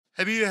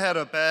Have you had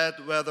a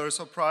bad weather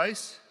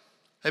surprise?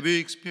 Have you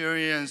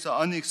experienced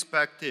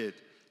unexpected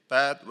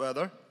bad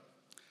weather?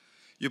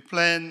 You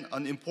plan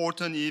an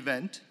important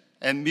event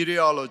and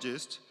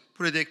meteorologists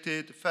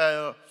predicted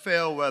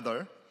fair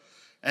weather,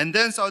 and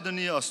then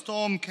suddenly a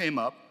storm came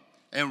up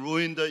and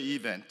ruined the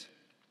event.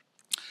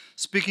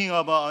 Speaking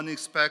of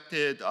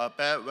unexpected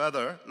bad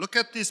weather, look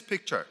at this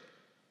picture.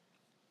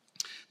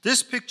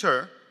 This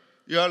picture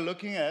you are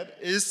looking at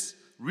is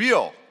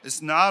real.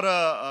 It's not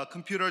a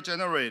computer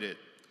generated.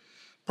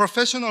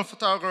 Professional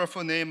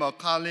photographer named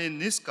Colin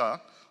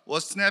Niska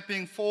was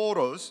snapping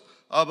photos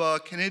of a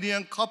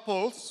Canadian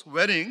couple's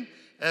wedding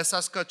at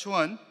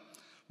Saskatchewan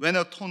when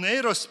a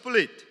tornado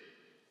split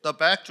the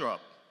backdrop.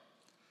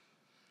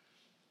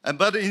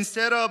 But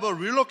instead of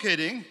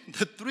relocating,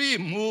 the three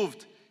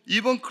moved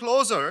even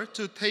closer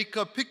to take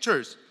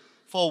pictures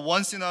for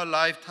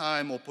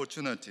once-in-a-lifetime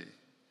opportunity.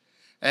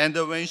 And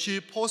when she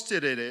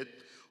posted it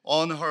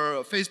on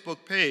her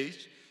Facebook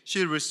page,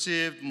 she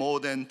received more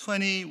than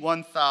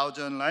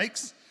 21,000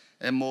 likes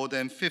and more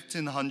than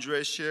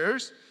 1,500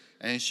 shares,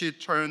 and she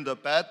turned the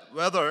bad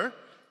weather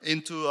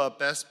into a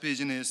best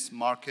business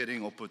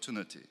marketing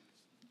opportunity.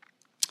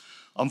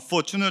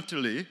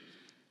 Unfortunately,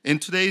 in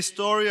today's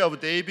story of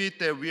David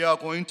that we are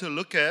going to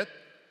look at,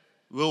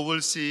 we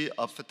will see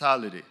a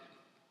fatality.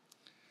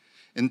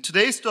 In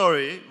today's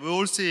story, we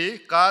will see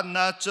God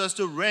not just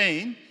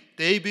rain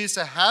David's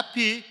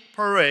happy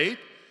parade,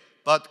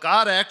 but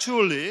God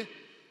actually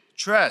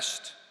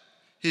trashed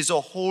his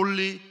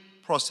holy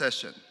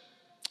procession.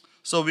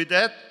 So with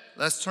that,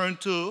 let's turn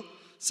to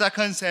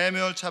 2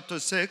 Samuel chapter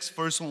 6,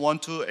 verse 1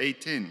 to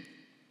 18.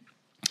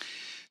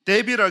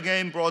 David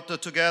again brought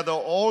together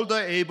all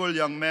the able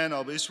young men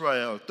of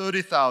Israel,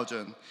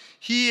 30,000.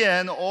 He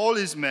and all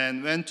his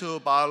men went to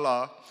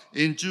Baalah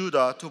in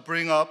Judah to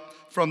bring up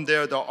from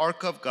there the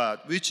ark of God,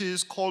 which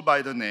is called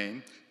by the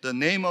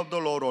name of the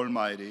Lord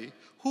Almighty,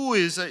 who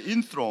is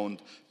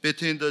enthroned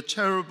between the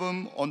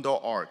cherubim on the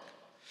ark.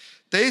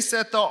 They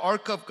set the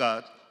ark of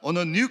God on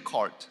a new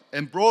cart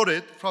and brought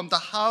it from the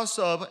house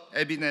of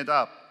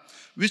Abinadab,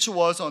 which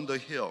was on the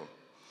hill.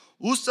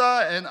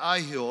 Uzzah and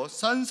Ahio,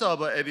 sons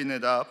of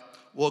Abinadab,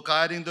 were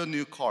guiding the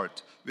new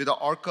cart with the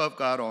ark of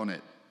God on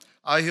it.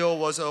 Ahio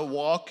was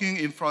walking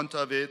in front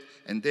of it,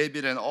 and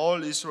David and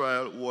all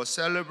Israel were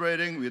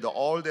celebrating with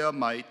all their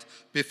might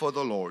before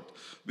the Lord,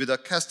 with the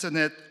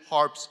castanet,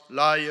 harps,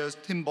 lyres,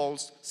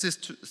 timbrels,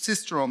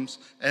 sistrums,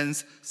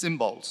 and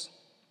cymbals,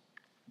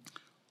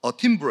 or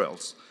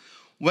timbrels.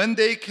 When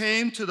they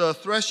came to the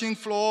threshing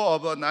floor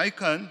of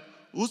Nikon,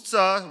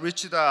 Uzzah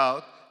reached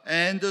out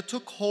and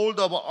took hold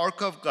of the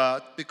ark of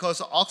God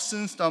because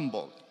oxen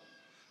stumbled.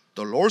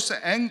 The Lord's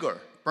anger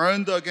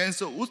burned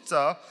against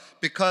Uzzah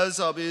because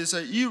of his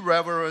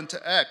irreverent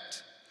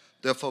act.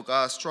 Therefore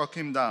God struck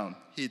him down.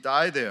 He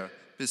died there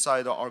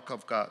beside the ark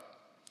of God.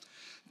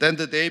 Then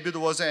David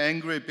was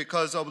angry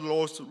because of the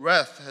Lord's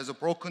wrath has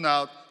broken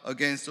out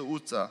against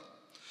Uzzah.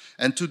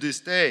 And to this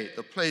day,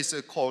 the place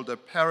is called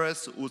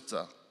Perez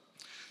Uzzah.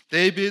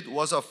 David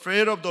was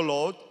afraid of the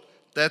Lord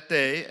that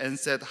day and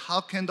said,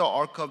 "How can the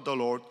ark of the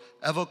Lord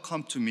ever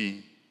come to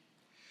me?"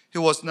 He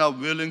was not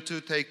willing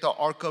to take the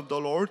ark of the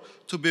Lord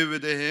to be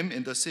with him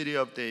in the city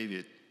of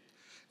David.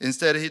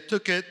 Instead, he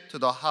took it to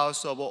the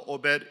house of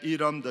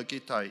Obed-Edom the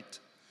Gittite.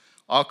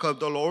 Ark of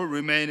the Lord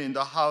remained in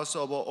the house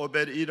of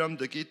Obed-Edom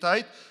the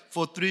Gittite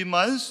for 3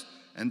 months,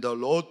 and the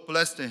Lord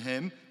blessed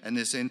him and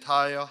his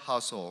entire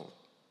household.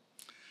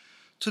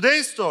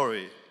 Today's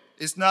story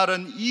is not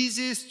an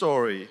easy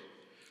story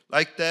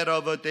like that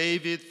of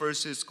David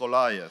versus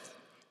Goliath,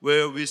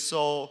 where we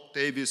saw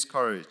David's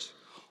courage,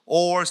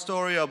 or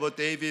story of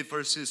David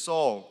versus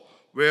Saul,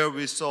 where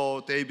we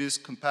saw David's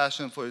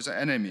compassion for his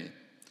enemy.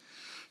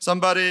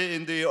 Somebody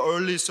in the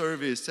early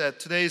service said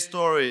today's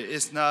story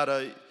is not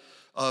a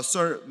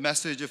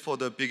message for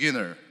the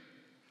beginner,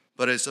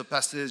 but it's a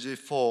passage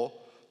for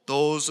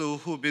those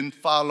who've been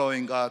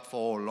following God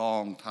for a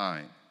long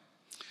time.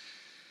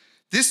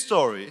 This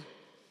story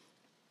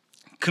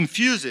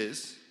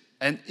confuses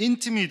and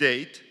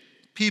intimidates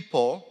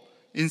people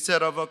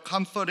instead of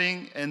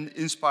comforting and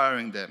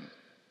inspiring them.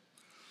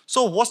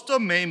 So what's the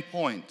main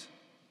point?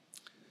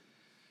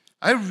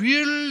 I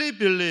really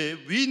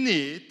believe we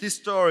need this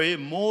story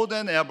more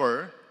than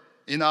ever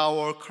in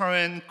our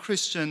current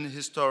Christian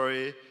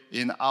history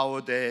in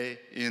our day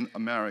in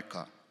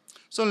America.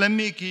 So let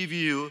me give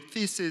you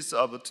thesis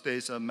of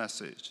today's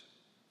message.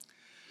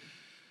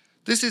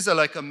 This is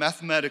like a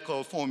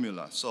mathematical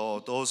formula. So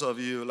those of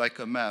you like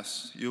a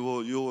math, you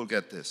will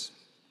get this.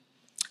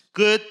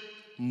 Good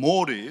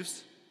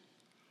motives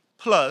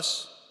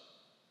plus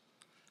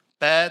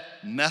bad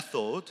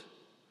method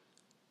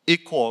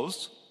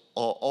equals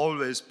or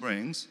always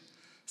brings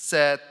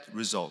sad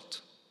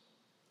result.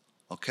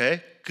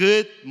 Okay?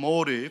 Good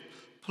motive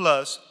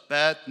plus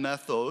bad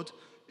method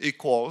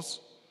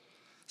equals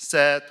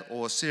sad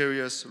or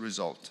serious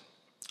result.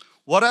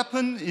 What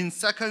happened in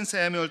 2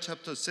 Samuel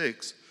chapter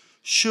 6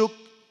 shook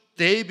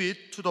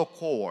David to the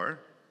core,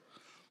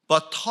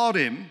 but taught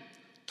him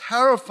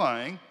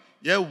terrifying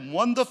yet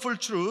wonderful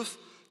truth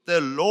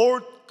that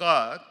Lord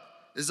God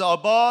is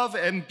above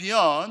and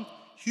beyond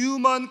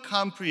human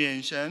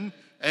comprehension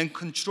and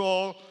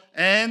control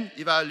and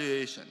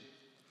evaluation.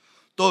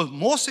 The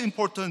most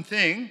important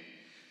thing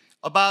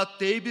about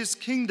David's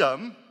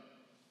kingdom,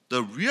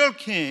 the real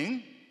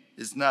king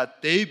is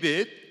not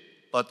David,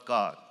 but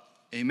God.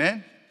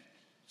 Amen?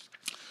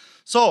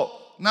 So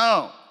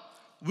now,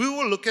 we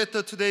will look at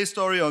today's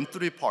story on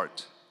three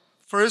parts.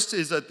 First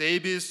is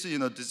David's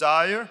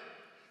desire,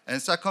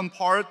 and second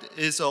part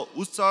is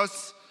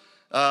Uzzah's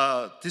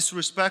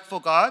disrespect for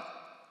God,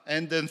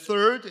 and then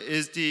third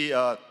is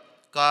the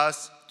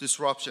God's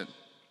disruption.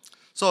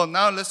 So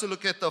now let's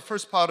look at the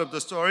first part of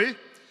the story,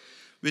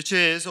 which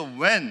is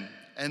when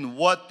and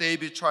what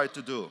David tried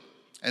to do.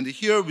 And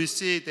here we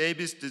see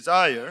David's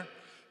desire,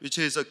 which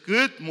is a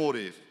good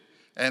motive,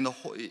 and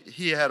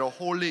he had a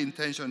holy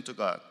intention to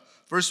God.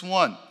 Verse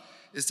 1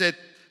 is that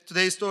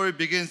today's story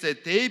begins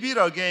that David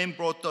again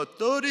brought the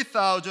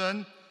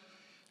 30,000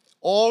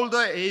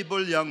 older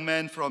able young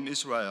men from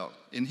Israel.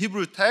 In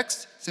Hebrew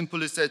text,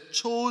 simply said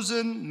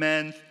chosen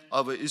men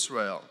of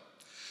Israel.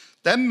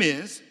 That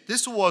means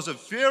this was a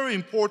very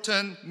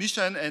important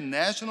mission and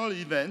national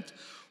event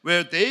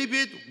where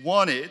David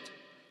wanted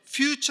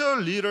future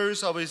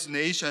leaders of his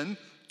nation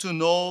to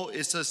know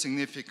its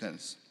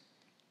significance.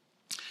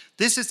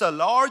 This is the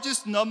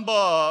largest number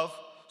of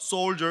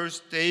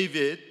soldiers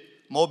David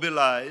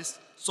mobilized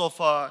so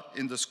far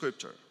in the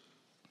scripture.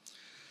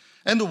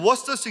 And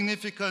what's the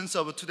significance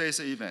of today's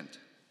event?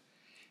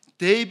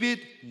 David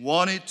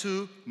wanted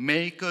to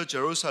make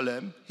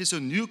Jerusalem his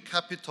new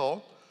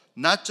capital,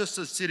 not just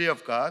the city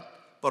of God,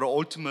 but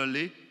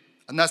ultimately,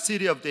 not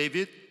city of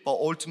David, but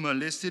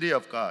ultimately city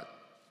of God.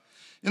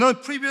 In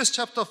previous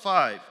chapter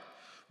 5,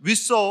 we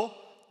saw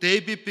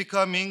David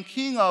becoming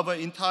king of an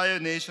entire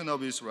nation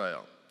of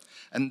Israel.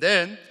 And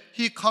then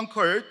he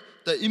conquered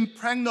the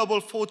impregnable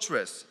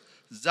fortress,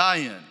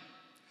 Zion.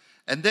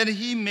 And then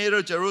he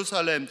made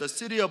Jerusalem, the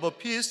city of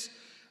peace,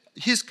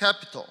 his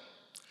capital.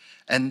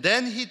 And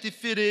then he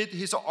defeated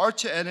his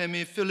arch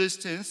enemy,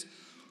 Philistines,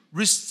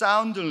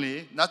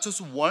 resoundingly, not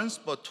just once,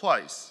 but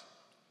twice.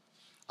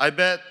 I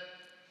bet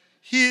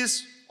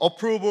his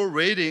approval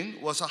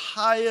rating was the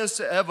highest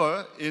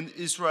ever in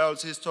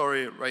Israel's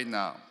history right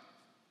now.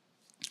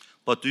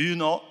 But do you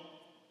know,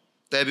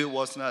 David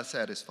was not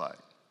satisfied.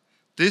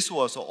 This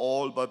was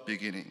all but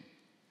beginning.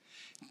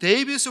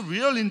 David's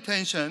real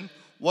intention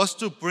was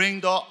to bring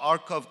the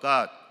ark of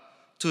God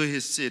to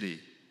his city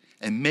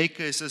and make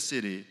his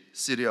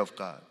city of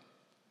God.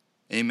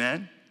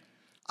 Amen?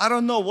 I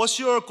don't know, what's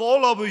your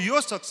goal of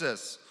your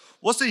success?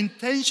 What's the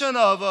intention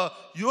of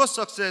your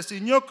success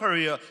in your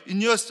career,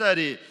 in your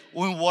study,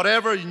 or in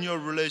whatever in your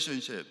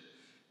relationship?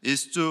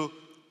 Is to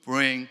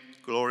bring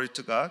glory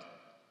to God.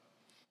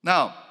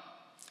 Now,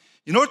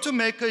 in order to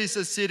make his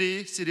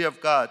city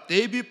of God,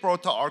 David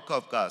brought the ark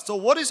of God. So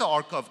what is the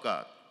ark of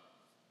God?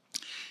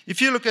 If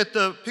you look at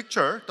the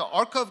picture, the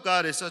ark of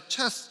God is a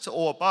chest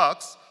or a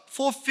box,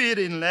 4 feet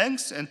in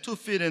length and 2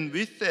 feet in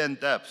width and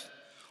depth,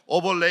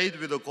 overlaid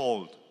with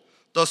gold.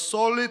 The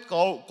solid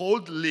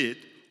gold lid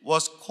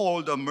was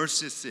called a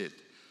mercy seat.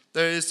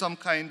 There is some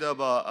kind of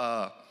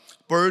a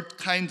bird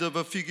kind of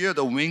a figure,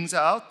 the wings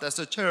out, that's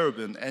a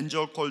cherubim,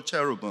 angel called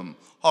cherubim,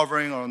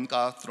 hovering on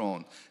God's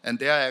throne. And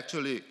they are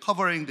actually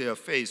covering their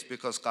face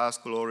because God's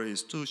glory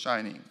is too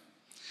shining.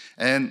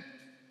 And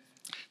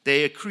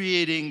they are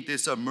creating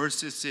this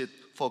mercy seat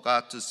for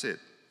God to sit.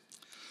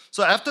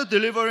 So after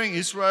delivering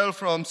Israel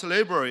from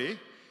slavery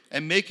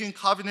and making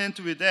covenant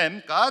with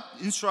them, God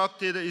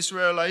instructed the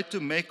Israelites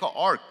to make an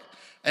ark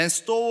and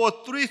store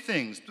 3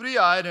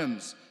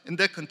 items in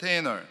that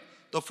container.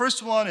 The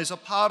first one is a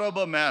pot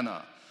of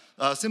manna,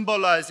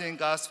 symbolizing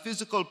God's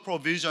physical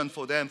provision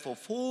for them for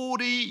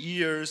 40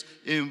 years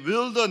in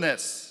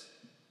wilderness.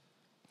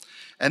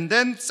 And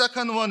then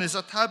second one is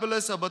a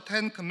tablet of a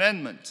 10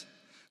 Commandments,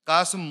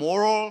 God's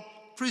moral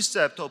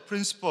precept or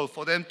principle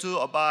for them to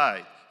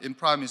abide in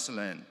promised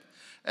land.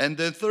 And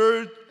the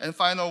third and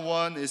final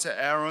one is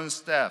Aaron's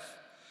staff,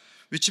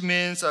 which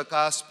means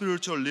God's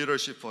spiritual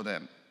leadership for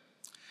them.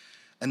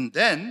 And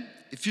then,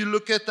 if you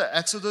look at the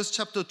Exodus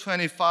chapter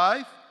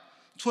 25,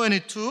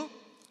 22,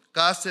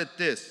 God said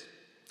this: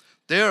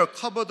 there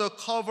above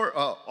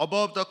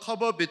the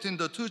cover between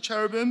the 2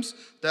 cherubims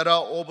that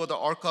are over the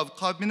Ark of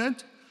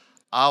Covenant,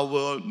 I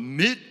will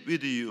meet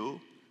with you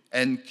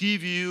and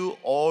give you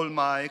all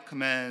my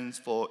commands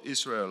for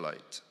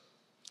Israelites.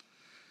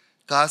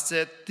 God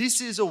said, this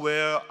is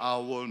where I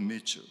will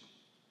meet you.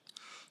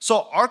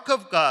 So Ark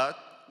of God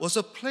was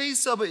a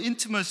place of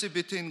intimacy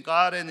between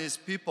God and his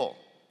people.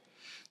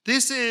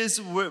 This is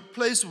a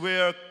place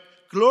where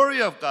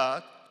glory of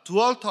God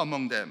dwelt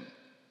among them.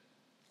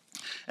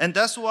 And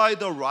that's why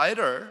the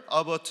writer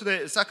of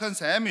today, 2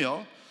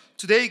 Samuel,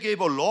 today gave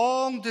a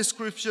long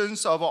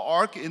descriptions of an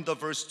ark in the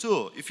verse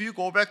 2. If you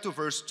go back to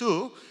verse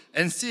 2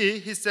 and see,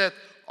 he said,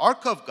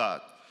 Ark of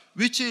God,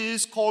 which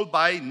is called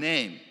by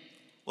name.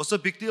 What's the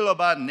big deal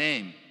about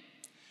name?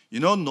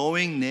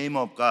 Knowing name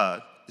of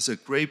God is a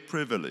great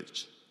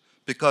privilege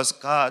because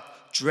God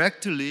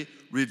directly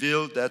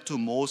revealed that to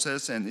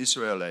Moses and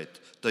Israelite,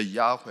 the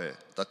Yahweh,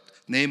 the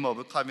name of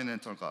a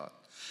covenantal God.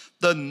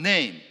 The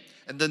name,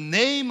 and the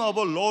name of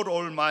a Lord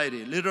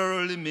Almighty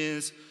literally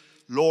means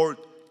Lord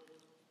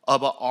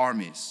of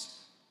armies,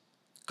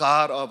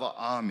 God of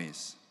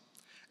armies,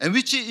 and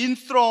which he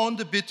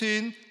enthroned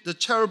between the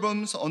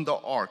cherubims on the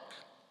ark.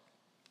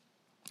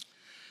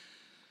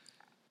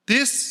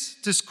 This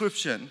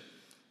description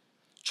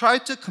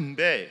tried to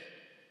convey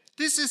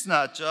this is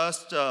not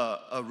just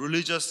a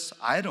religious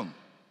item.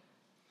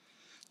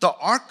 The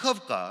ark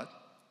of God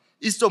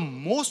is the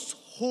most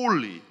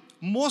holy,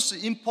 most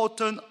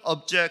important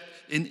object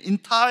in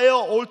entire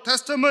Old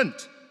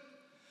Testament.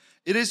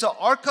 It is the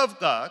ark of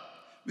God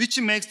which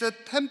makes the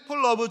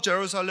temple of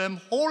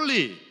Jerusalem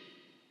holy.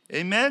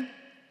 Amen?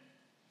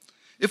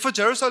 If a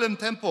Jerusalem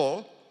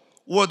temple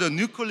were the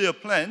nuclear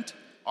plant,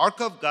 ark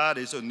of God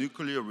is a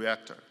nuclear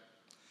reactor.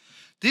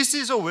 This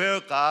is where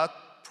God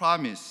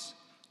promised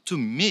to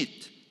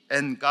meet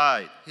and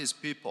guide his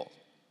people.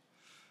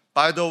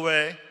 By the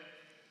way,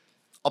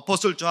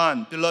 Apostle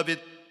John, beloved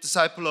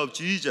disciple of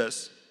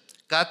Jesus,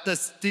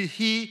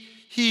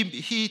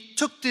 he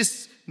took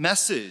this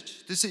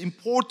message, this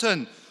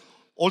important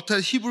Old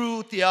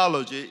Hebrew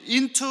theology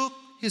into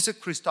his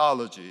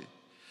Christology.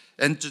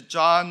 And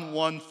John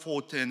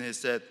 1:14, he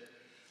said,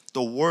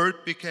 "The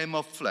Word became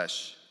a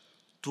flesh,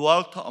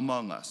 dwelt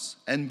among us,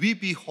 and we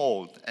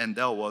behold, and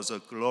there was a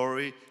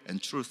glory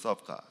and truth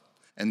of God,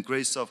 and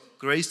grace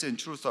and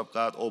truth of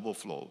God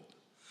overflowed."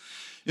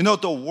 You know,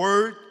 the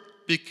Word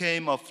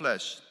became a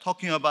flesh,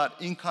 talking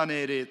about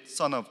incarnated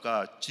Son of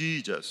God,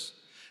 Jesus.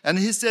 And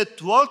he said,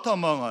 dwelt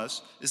among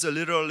us is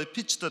literally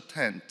pitched a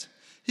tent.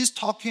 He's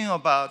talking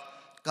about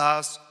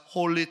God's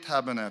holy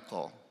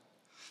tabernacle.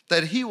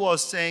 That he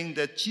was saying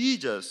that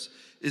Jesus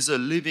is a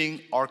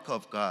living ark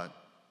of God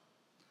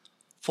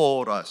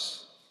for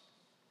us.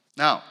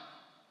 Now,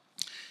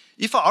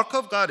 if the ark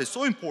of God is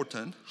so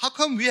important, how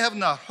come we have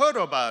not heard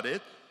about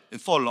it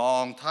for a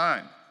long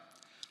time?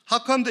 How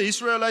come the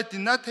Israelites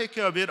did not take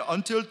care of it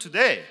until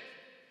today?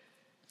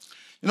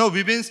 You know,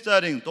 we've been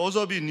studying, those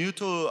of you new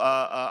to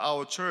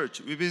our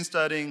church, we've been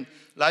studying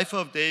Life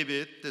of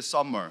David this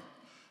summer.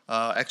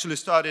 Actually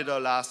started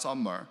last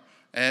summer.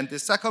 And the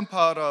second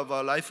part of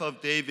Life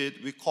of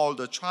David, we call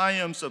the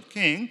Triumphs of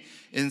King.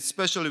 And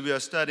especially we are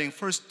studying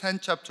first 10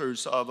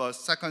 chapters of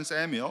 2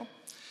 Samuel.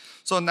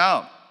 So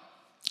now,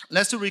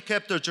 let's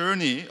recap the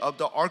journey of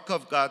the Ark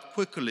of God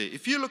quickly.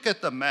 If you look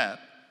at the map,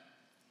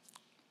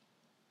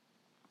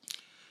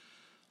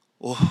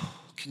 oh,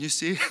 can you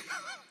see?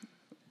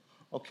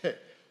 Okay.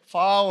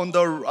 Far on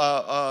the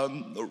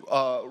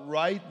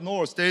right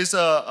north, there's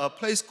a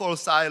place called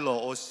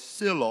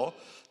Shiloh.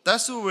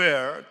 That's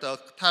where the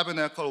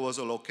tabernacle was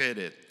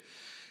located.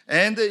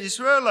 And the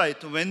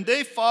Israelites, when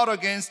they fought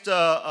against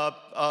the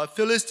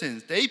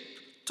Philistines, they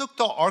took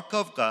the Ark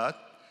of God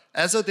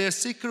as their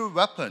secret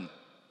weapon.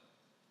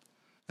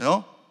 You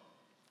know?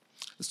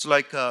 It's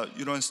like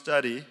you don't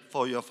study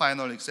for your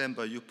final exam,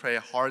 but you pray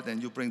hard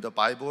and you bring the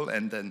Bible,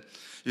 and then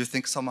you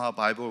think somehow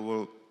Bible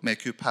will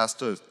make you pass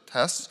the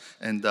test.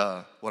 And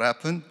what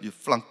happened? You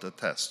flunked the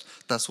test.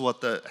 That's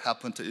what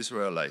happened to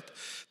Israelites.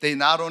 They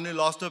not only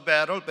lost the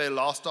battle, they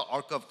lost the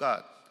Ark of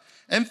God.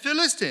 And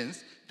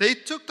Philistines, they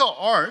took the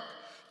Ark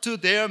to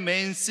their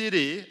main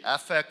city,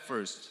 Aphek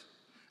first.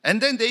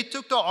 And then they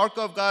took the Ark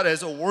of God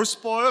as a war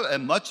spoil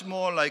and much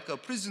more like a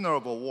prisoner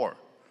of war.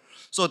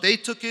 So they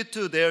took it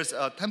to their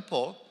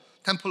temple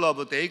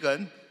of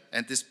Dagon,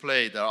 and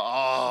displayed,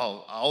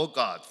 oh, our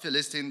God,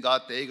 Philistine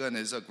God Dagon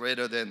is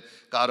greater than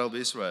God of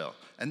Israel.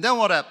 And then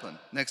what happened?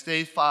 Next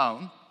day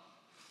found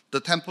the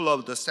temple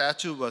of the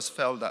statue was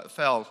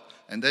fell,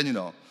 and then,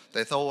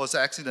 they thought it was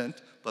an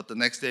accident, but the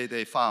next day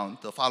they found,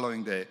 the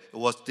following day, it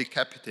was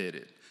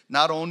decapitated.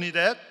 Not only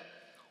that,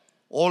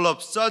 all of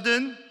a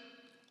sudden,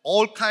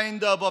 all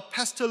kind of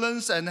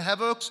pestilence and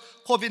havoc,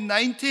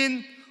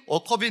 COVID-19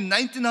 or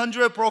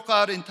COVID-1900 broke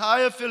out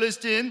entire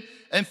Philistine.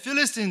 And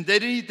Philistines, they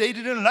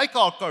didn't like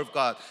Ark of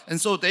God. And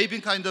so they've been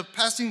kind of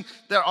passing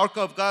their Ark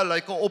of God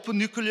like an open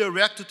nuclear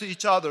reactor to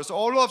each other. So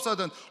all of a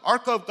sudden,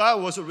 Ark of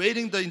God was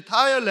raiding the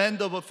entire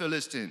land of a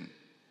Philistine.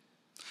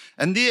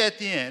 And at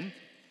the end,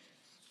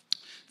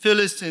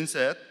 Philistine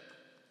said,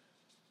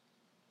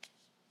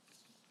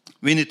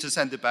 we need to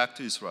send it back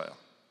to Israel.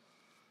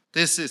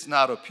 This is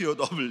not a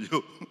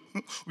POW.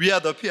 We are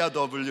the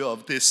POW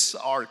of this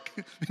ark.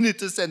 We need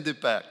to send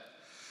it back.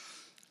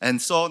 And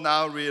so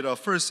now read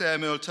 1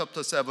 Samuel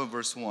chapter 7,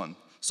 verse 1.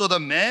 So the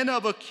man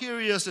of a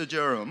Kiriath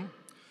Jearim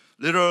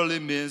literally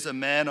means a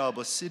man of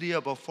a city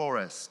of a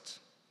forest.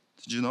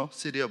 Did you know?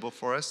 City of a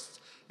forest,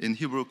 in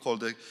Hebrew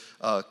called the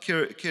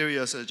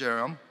Kiriath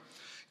Jearim,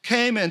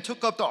 came and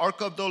took up the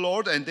ark of the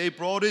Lord, and they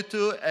brought it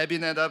to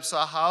Abinadab's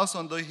house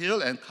on the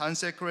hill and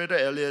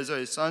consecrated Eleazar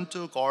his son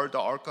to guard the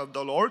ark of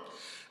the Lord.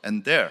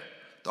 And there,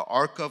 the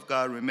ark of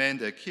God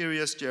remained at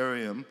Kiriath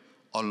Jearim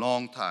a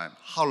long time.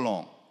 How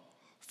long?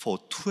 For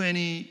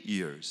 20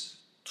 years.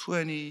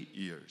 20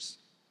 years.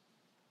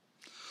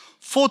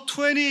 For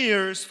 20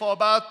 years, for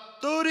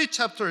about 30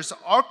 chapters, the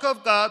Ark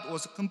of God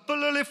was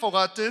completely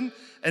forgotten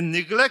and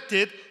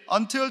neglected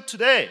until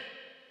today,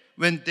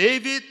 when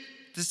David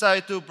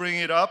decided to bring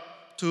it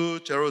up to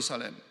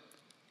Jerusalem.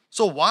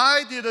 So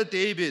why did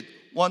David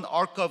want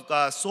Ark of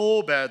God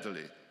so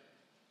badly?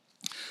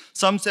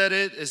 Some said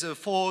it is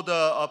for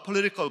the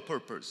political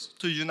purpose,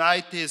 to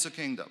unite his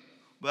kingdom.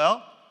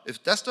 Well,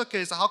 if that's the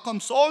case, how come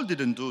Saul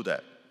didn't do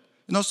that?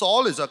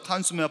 Saul is a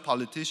consummate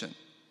politician.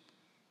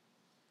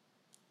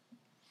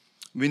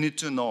 We need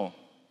to know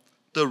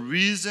the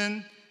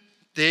reason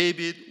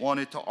David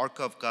wanted the Ark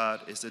of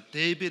God is that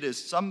David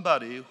is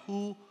somebody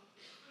who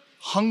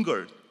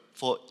hungered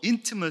for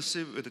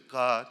intimacy with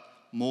God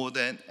more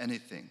than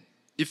anything.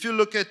 If you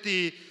look at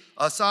the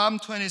Psalm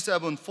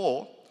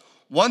 27:4,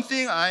 one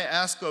thing I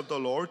ask of the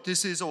Lord,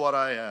 this is what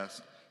I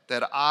ask,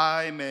 that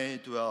I may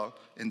dwell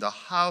in the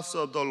house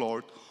of the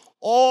Lord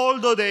all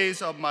the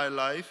days of my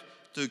life,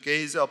 to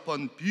gaze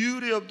upon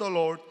beauty of the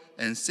Lord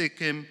and seek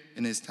him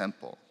in his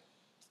temple.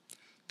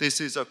 This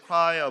is a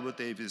cry of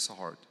David's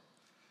heart.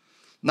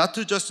 Not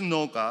to just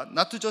know God,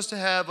 not to just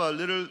have a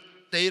little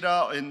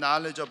data and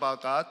knowledge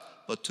about God,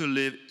 but to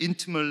live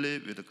intimately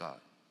with God.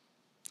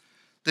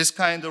 This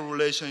kind of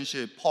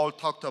relationship Paul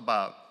talked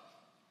about,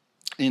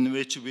 in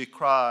which we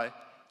cry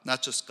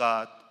not just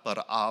God,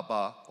 but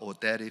Abba or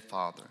Daddy,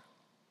 Father.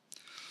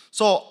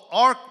 So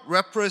Ark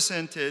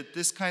represented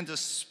this kind of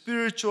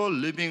spiritual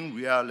living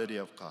reality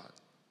of God.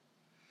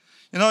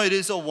 It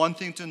is one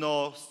thing to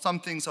know some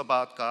things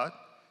about God.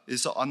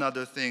 It's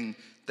another thing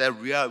that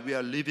we are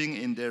living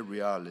in their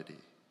reality.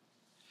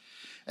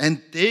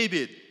 And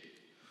David,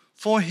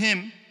 for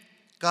him,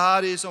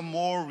 God is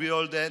more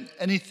real than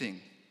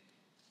anything.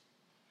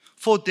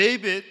 For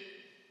David,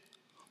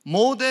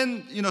 more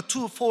than, in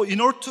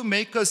order to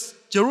make us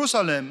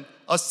Jerusalem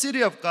a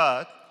city of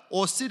God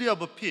or city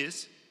of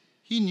peace,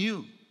 he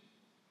knew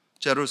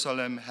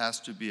Jerusalem has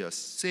to be a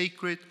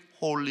sacred,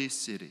 holy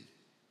city.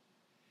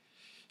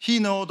 He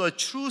knew the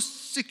true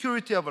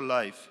security of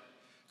life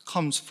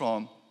comes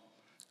from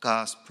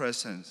God's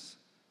presence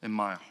in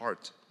my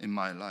heart, in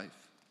my life.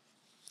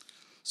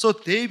 So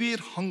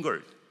David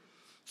hungered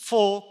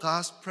for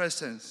God's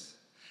presence.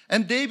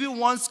 And David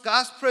wants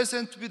God's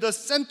presence to be the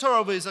center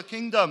of his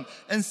kingdom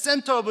and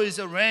center of his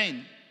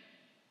reign.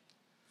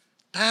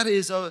 That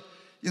is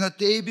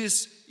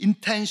David's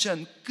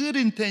intention,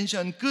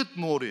 good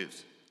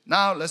motives.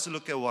 Now let's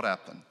look at what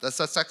happened. That's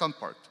the second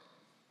part.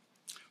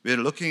 We're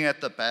looking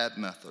at the bad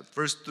method.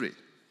 Verse 3.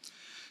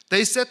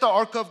 They set the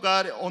ark of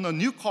God on a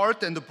new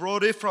cart and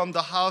brought it from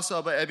the house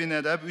of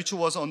Abinadab, which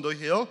was on the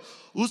hill.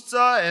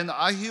 Uzzah and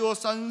Ahio,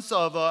 sons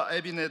of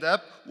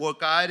Abinadab, were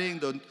guiding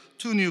the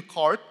two new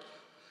carts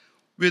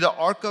with the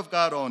ark of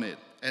God on it,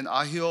 and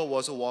Ahio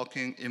was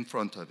walking in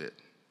front of it.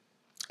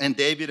 And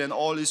David and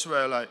all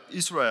Israel,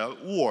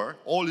 or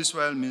all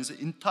Israel means the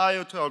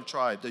entire 12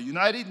 tribes, the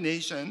United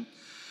Nation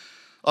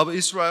of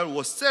Israel,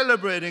 was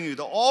celebrating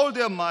with all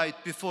their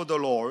might before the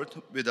Lord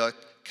with a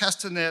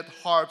castanet,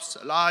 harps,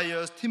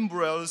 lyres,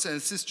 timbrels,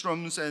 and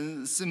sistrums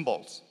and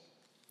cymbals.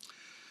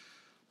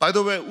 By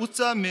the way,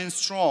 Uzzah means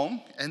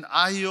strong, and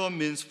Ahio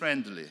means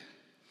friendly.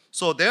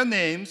 So their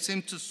names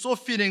seem to so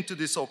fitting to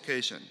this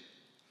occasion.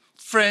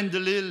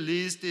 Friendly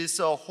leads this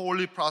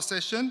holy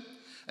procession,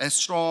 and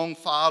strong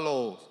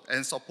follow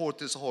and support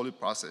this holy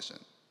procession.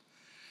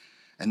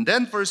 And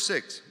then verse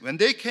 6, when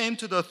they came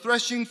to the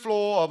threshing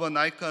floor of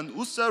Nikon,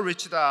 Uzzah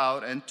reached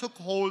out and took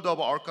hold of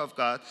the ark of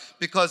God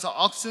because the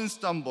oxen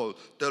stumbled.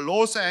 The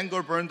Lord's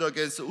anger burned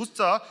against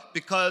Uzzah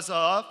because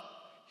of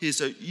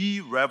his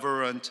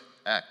irreverent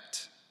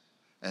act.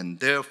 And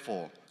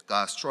therefore,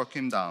 God struck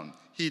him down.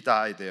 He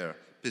died there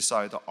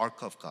beside the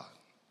ark of God.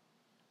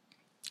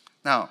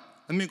 Now,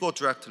 let me go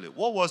directly.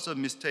 What was the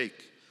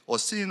mistake or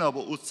sin of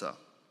Uzzah?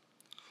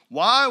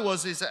 Why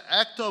was his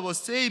act of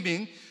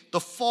saving the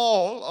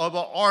fall of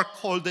an ark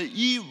called the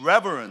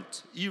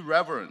irreverent?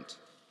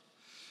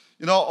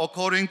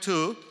 According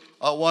to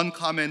one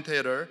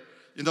commentator,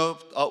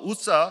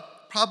 Uzzah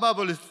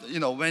probably,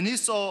 when he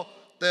saw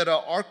that the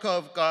ark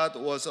of God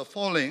was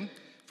falling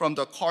from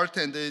the cart,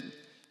 and then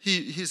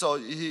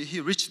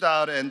he reached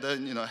out and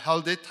then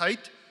held it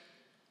tight.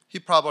 He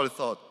probably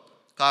thought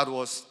God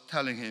was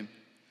telling him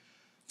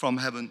from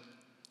heaven,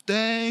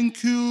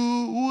 "Thank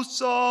you,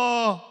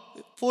 Uzzah,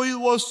 for it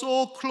was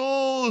so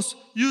close.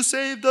 You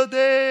saved the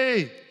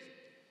day."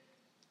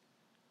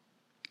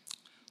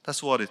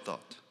 That's what he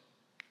thought.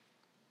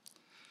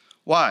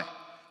 Why?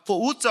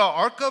 For Uzzah,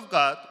 Ark of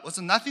God was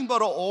nothing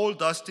but an old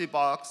dusty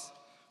box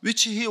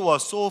which he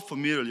was so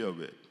familiar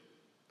with,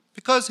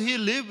 because he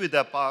lived with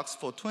that box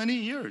for 20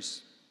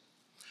 years.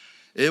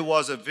 It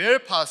was very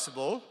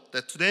possible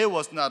that today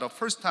was not the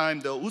first time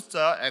that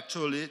Uzzah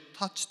actually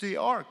touched the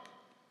ark.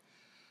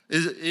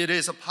 It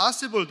is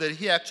possible that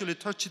he actually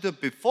touched it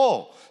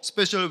before,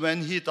 especially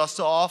when he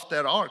dusted off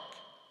that ark.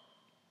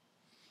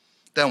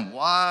 Then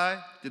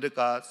why did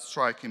God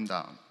strike him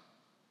down?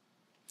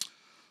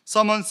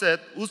 Someone said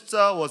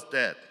Uzzah was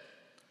dead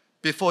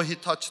before he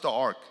touched the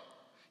ark.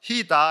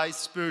 He died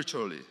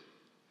spiritually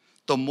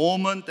the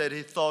moment that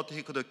he thought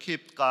he could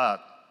keep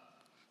God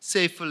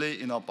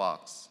safely in a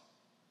box.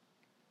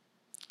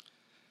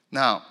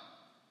 Now,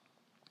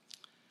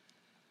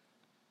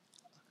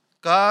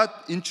 God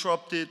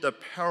interrupted the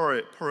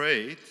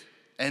parade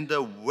and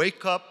the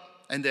wake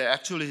up, and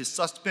he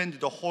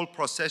suspended the whole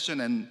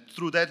procession, and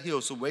through that he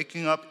was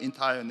waking up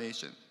entire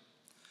nation.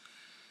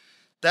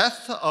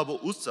 Death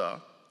of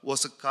Uzzah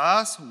was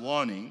God's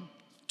warning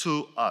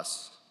to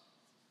us,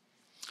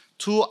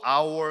 to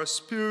our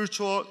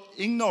spiritual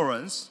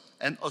ignorance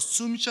and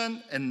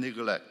assumption and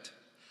neglect.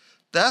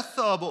 Death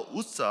of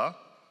Uzzah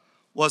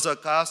was a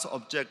God's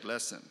object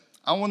lesson.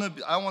 I want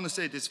to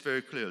say this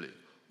very clearly.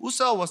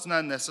 Uzzah was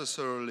not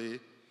necessarily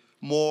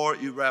more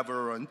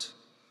irreverent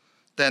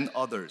than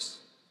others.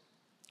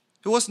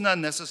 He was not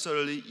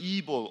necessarily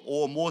evil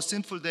or more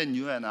sinful than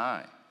you and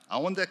I. I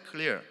want that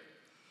clear.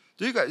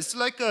 Do you guys, it's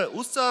like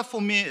Uzzah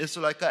for me is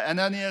like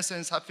Ananias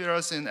and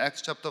Sapphira in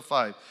Acts chapter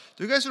 5.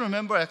 Do you guys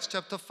remember Acts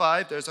chapter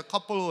 5? There's a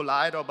couple who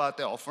lied about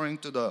their offering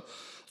to the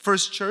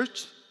first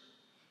church.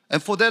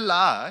 And for that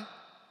lie,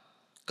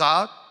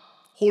 God,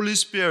 Holy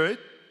Spirit,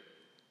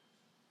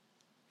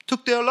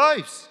 took their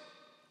lives.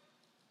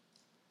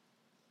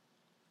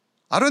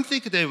 I don't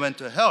think they went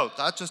to hell.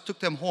 God just took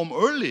them home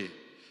early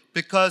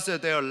because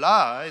of their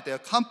lie, their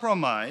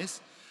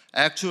compromise,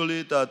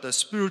 actually the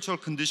spiritual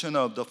condition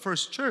of the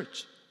first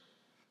church.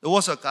 It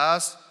was a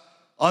God's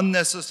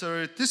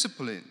unnecessary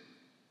discipline.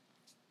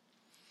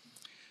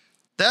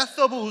 Death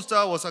of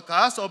Uzzah was a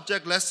God's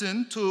object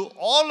lesson to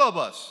all of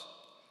us,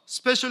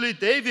 especially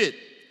David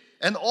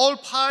and all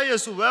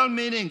pious,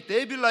 well-meaning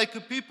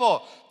David-like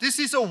people. This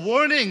is a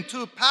warning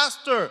to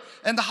pastor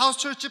and the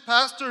house church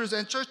pastors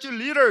and church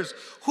leaders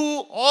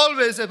who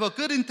always have a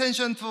good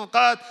intention for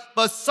God,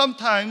 but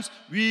sometimes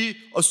we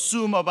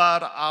assume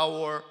about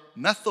our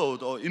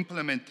method or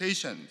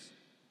implementations.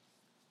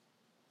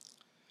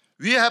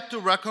 We have to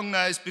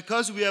recognize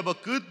because we have a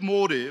good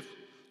motive,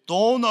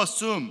 don't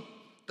assume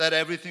that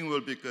everything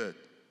will be good.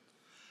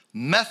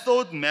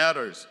 Method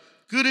matters.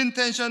 Good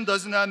intention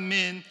does not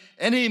mean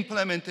any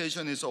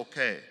implementation is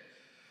okay.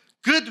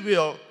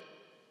 Goodwill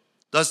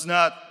does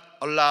not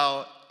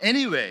allow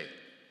any way.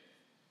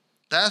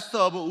 Death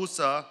of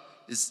Uzzah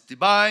is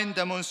divine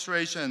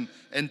demonstration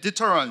and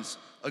deterrence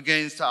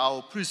against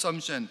our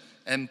presumption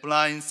and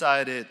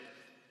blindsided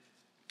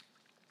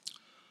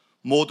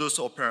modus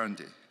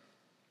operandi.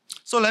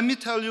 So let me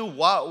tell you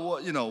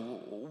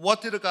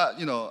what did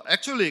God,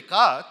 actually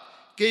God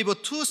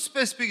gave two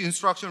specific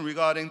instructions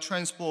regarding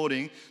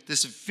transporting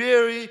this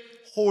very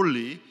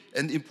holy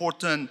and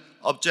important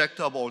object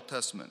of Old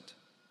Testament.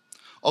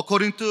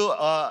 According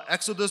to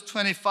Exodus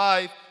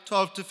 25,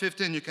 12 to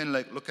 15, you can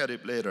look at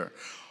it later.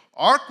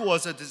 Ark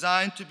was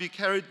designed to be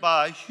carried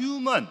by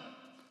human,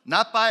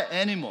 not by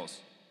animals.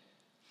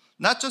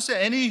 Not just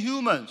any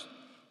humans,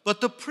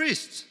 but the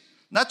priests.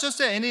 Not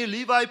just any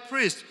Levi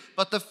priest,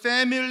 but the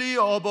family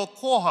of a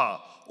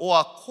Koha or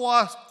a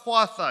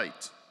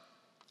Kohathite.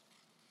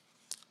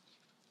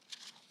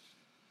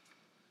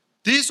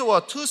 These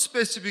were two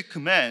specific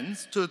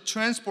commands to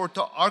transport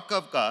the Ark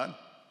of God.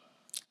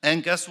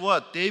 And guess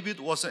what? David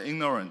was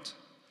ignorant.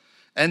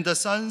 And the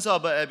sons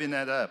of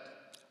Abinadab,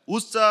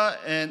 Uzzah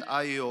and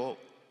Ahio,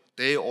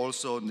 they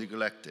also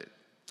neglected.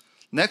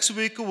 Next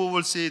week, we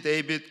will see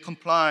David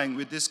complying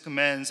with these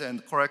commands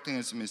and correcting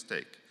his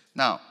mistake.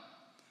 Now,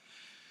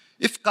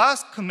 if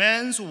God's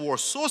commands were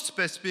so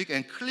specific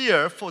and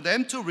clear for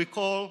them to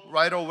recall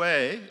right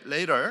away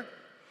later,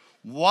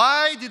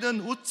 why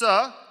didn't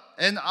Uzzah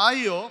and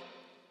Ahio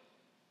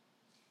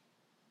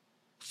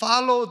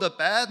follow the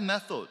bad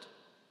method?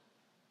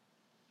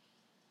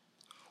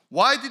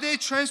 Why did they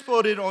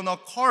transport it on a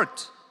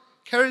cart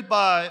carried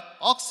by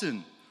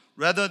oxen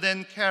rather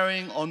than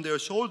carrying on their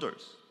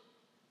shoulders?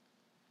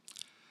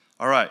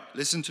 All right,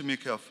 listen to me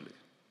carefully.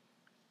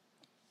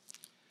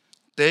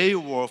 They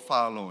were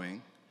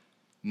following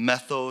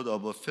method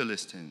of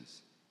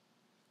Philistines.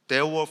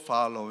 They were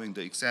following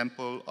the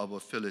example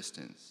of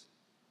Philistines.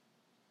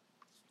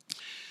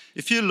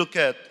 If you look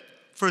at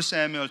 1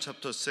 Samuel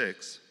chapter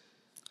 6,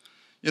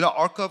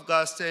 Ark of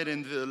God stayed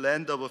in the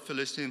land of a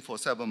Philistine for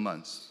 7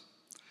 months.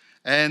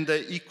 And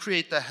it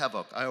created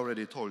havoc, I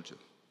already told you.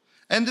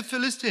 And the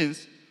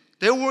Philistines,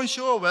 they weren't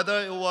sure whether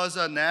it was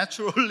a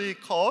naturally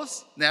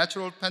caused,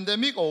 natural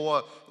pandemic, or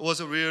it was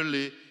a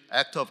really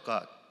act of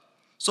God.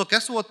 So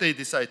guess what they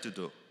decided to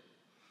do?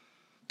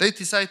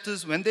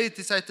 When they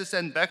decided to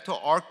send back the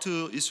ark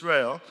to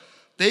Israel,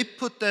 they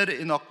put that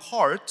in a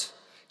cart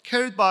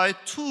carried by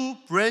 2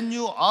 brand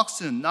new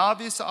oxen,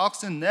 novice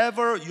oxen,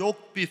 never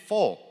yoked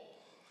before.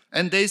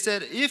 And they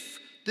said, if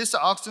this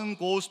oxen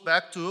goes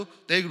back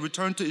they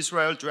return to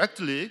Israel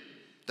directly,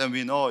 then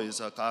we know it's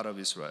a God of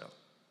Israel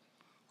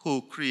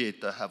who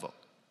created the havoc.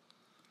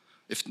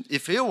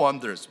 If he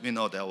wonders, we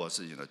know that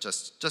was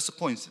just a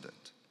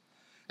coincidence.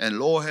 And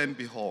lo and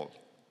behold,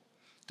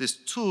 these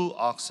 2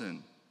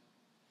 oxen,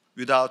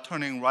 without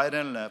turning right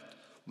and left,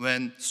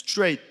 went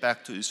straight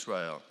back to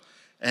Israel.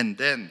 And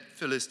then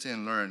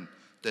Philistine learned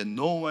that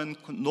no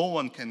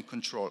one can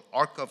control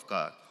Ark of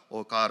God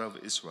or God of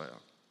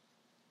Israel.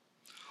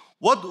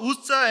 What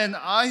Uzzah and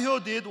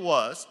Ahio did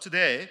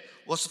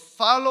was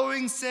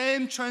following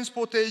same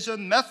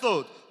transportation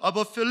method of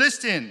a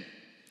Philistine.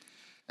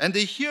 And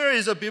here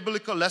is a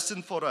biblical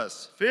lesson for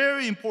us.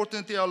 Very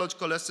important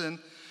theological lesson.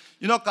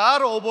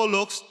 God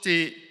overlooks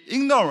the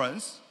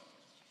ignorance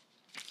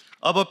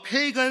of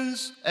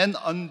pagans and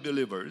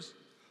unbelievers,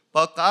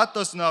 but God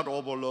does not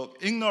overlook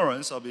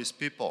ignorance of his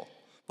people,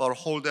 but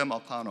hold them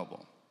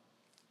accountable.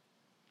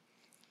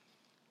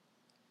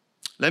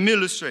 Let me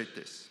illustrate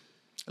this.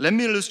 Let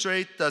me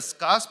illustrate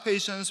God's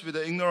patience with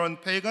the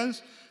ignorant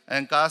pagans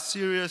and God's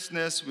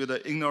seriousness with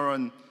the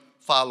ignorant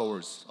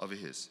followers of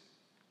his.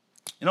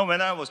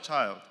 When I was a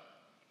child,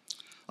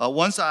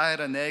 once I had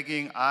a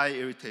nagging eye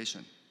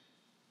irritation.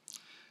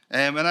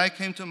 And when I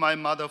came to my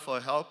mother for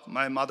help,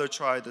 my mother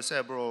tried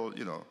several,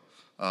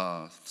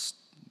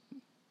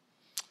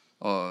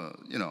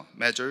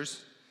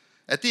 measures.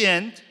 At the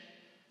end,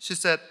 she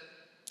said,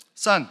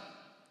 "Son,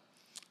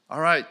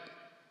 all right,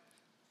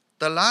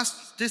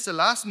 this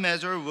last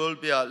measure will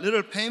be a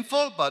little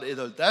painful, but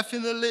it'll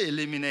definitely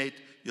eliminate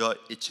your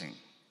itching."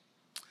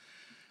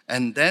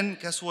 And then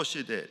guess what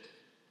she did?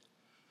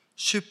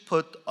 She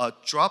put a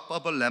drop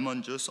of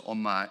lemon juice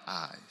on my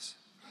eyes.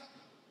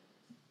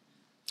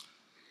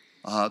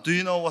 Do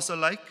you know what's it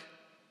like?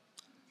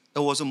 It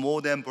was a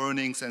more than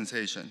burning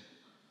sensation.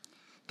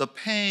 The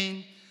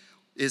pain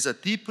is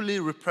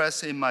deeply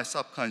repressed in my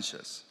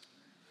subconscious.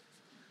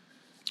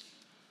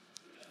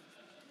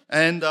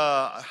 And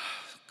I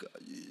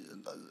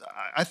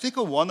think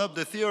one of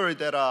the theory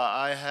that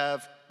I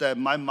have that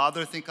my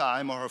mother thinks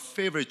I'm her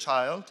favorite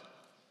child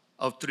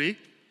of 3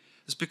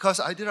 is because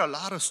I did a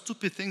lot of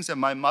stupid things that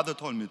my mother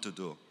told me to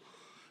do.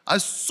 I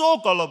was so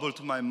gullible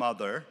to my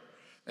mother,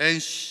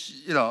 and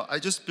I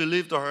just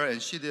believed her,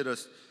 and she did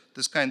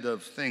this kind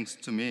of things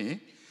to me.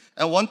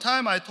 And one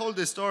time I told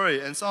this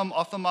story, and some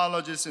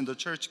ophthalmologists in the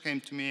church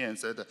came to me and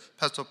said,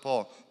 "Pastor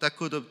Paul, that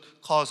could have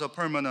caused a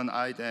permanent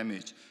eye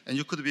damage, and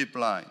you could be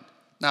blind."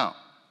 Now,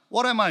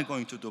 what am I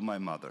going to do, my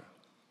mother?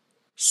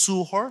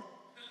 Sue her?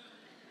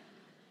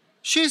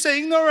 She's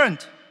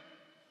ignorant.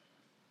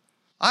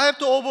 I have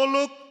to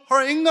overlook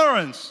her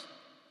ignorance.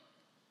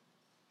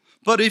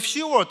 But if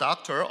she were a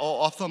doctor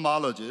or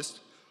ophthalmologist,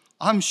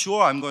 I'm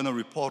sure I'm going to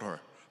report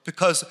her,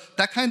 because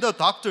that kind of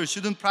doctor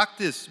shouldn't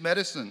practice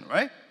medicine,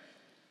 right?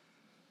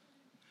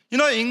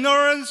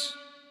 Ignorance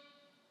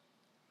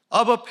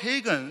of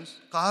pagans,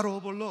 God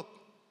overlooked.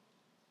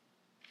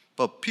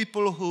 But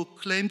people who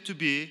claim to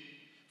be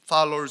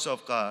followers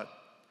of God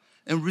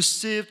and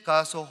received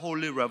God's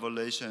holy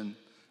revelation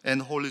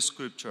and holy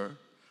scripture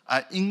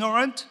are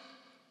ignorant,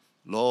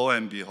 lo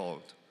and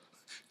behold,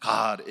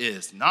 God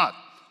is not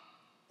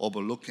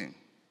overlooking.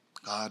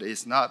 God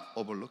is not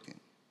overlooking.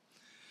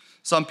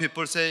 Some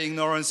people say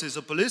ignorance is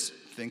bliss.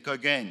 Think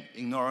again.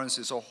 Ignorance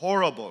is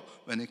horrible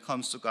when it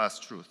comes to God's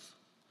truth.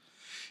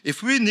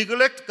 If we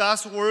neglect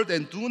God's word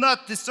and do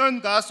not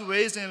discern God's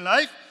ways in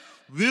life,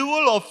 we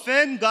will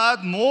offend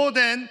God more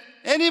than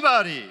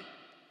anybody.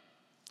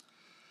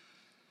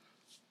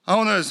 I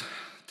want to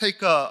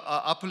take an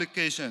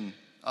application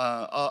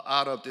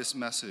out of this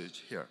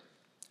message here.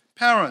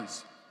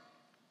 Parents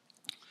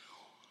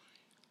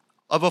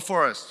of a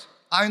forest,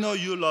 I know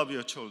you love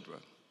your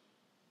children.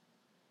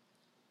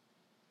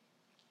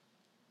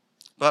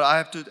 But I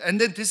have to, and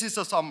then this is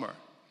the summer.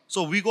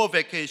 So we go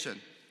vacation.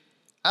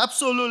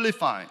 Absolutely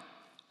fine.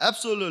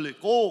 Absolutely.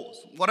 Go,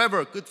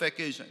 whatever, good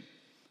vacation.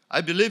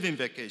 I believe in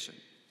vacation.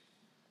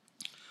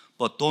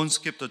 But don't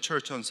skip the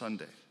church on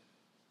Sunday.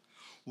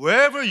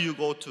 Wherever you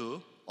go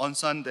to on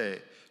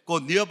Sunday, go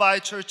nearby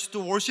church to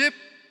worship.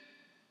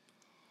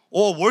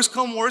 Or worst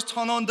come worst,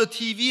 turn on the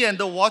TV and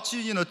watch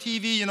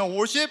TV,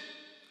 worship.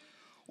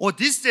 Or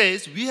these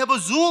days, we have a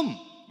Zoom.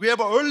 We have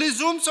an early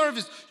Zoom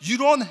service. You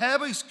don't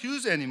have an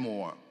excuse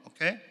anymore,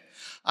 okay?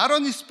 I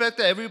don't expect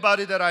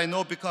everybody that I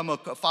know become a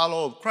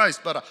follower of Christ,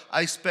 but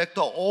I expect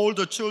all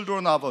the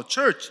children of a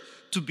church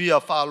to be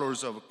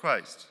followers of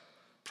Christ.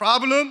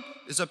 Problem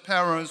is the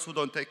parents who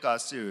don't take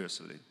God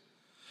seriously.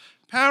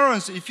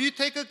 Parents, if you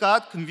take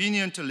God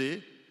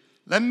conveniently,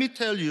 let me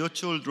tell you, your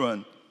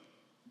children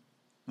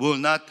will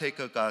not take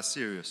God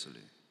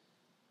seriously.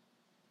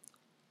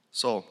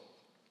 So,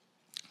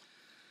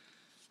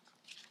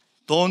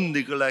 don't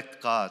neglect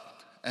God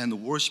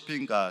and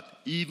worshiping God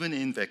even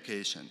in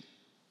vacation.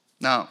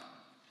 Now,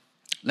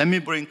 let me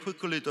bring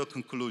quickly the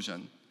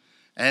conclusion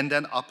and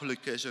then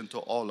application to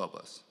all of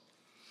us.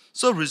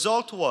 So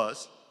result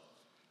was,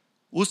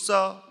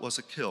 Uzzah was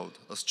killed,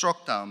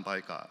 struck down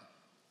by God.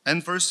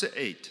 And verse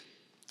 8,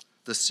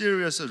 the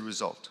serious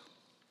result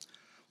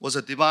was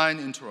a divine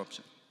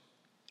interruption.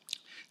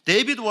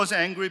 David was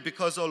angry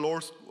because the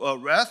Lord's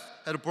wrath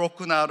had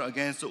broken out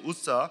against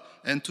Uzzah,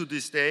 and to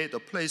this day, the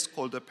place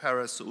called the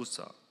Perez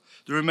Uzzah.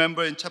 Do you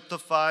remember in chapter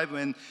 5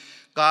 when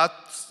God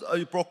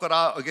broke it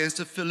out against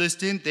the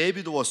Philistine?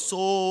 David was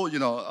so,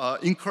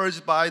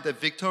 encouraged by the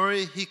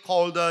victory. He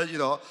called,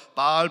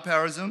 Baal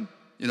Perazim.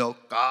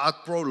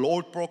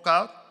 Lord broke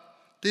out.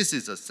 This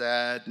is a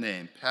sad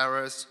name,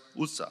 Perez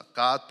Uzzah.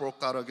 God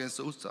broke out against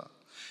Uzzah.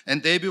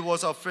 And David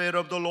was afraid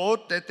of the Lord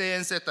that day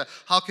and said,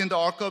 how can the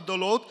ark of the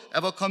Lord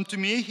ever come to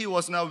me? He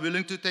was now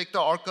willing to take the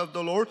ark of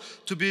the Lord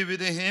to be with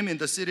him in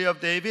the city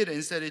of David.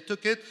 Instead, he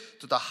took it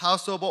to the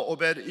house of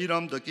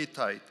Obed-Edom the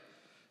Gittite.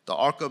 The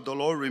ark of the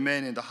Lord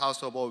remained in the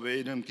house of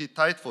Obed-Edom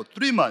Gittite for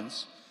 3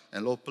 months,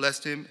 and Lord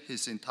blessed him,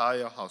 his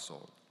entire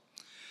household.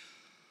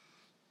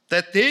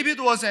 That David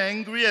was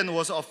angry and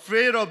was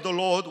afraid of the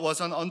Lord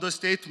was an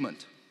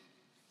understatement.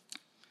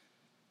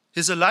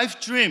 His life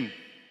dream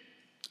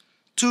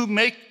to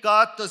make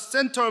God the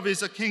center of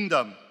his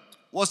kingdom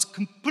was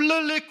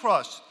completely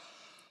crushed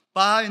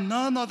by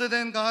none other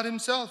than God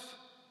himself.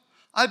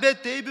 I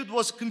bet David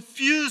was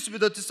confused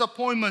with the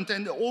disappointment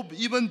and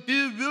even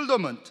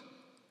bewilderment.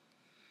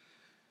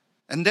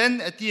 And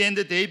then at the end,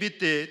 David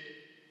did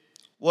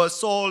what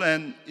Saul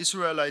and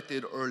Israelite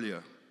did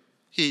earlier.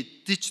 He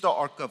ditched the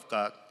ark of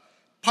God,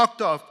 parked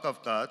the ark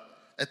of God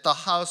at the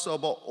house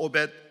of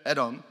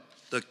Obed-Edom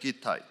the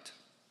Gittite.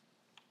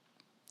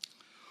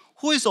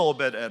 Who is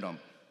Obed-Edom?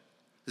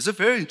 It's a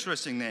very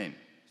interesting name.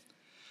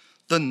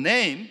 The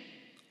name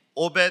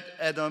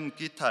Obed-Edom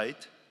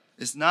Gittite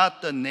is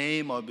not the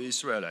name of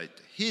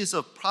Israelite. He is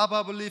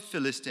probably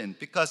Philistine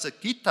because a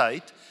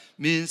Gittite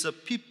means a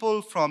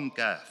people from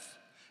Gath.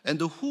 And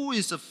who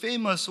is a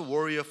famous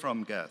warrior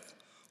from Gath?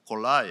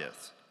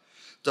 Goliath.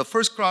 The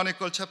First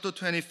Chronicle chapter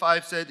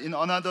 25 said, in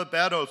another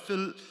battle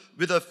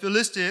with a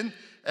Philistine,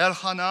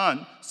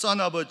 Elhanan,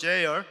 son of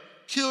Jair,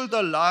 killed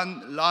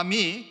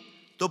Lami,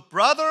 the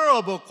brother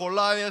of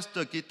Goliath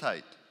the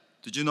Gittite.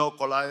 Did you know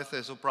Goliath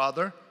has a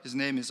brother? His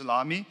name is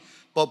Lami.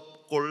 But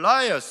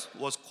Goliath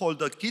was called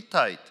the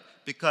Gittite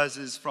because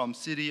he's from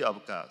city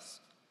of Gath.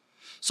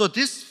 So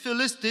this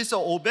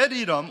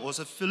Obed-Edom was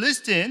a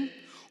Philistine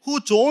who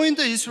joined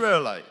the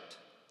Israelite.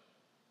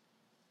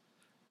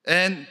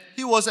 And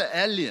he was an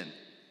alien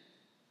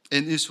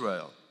in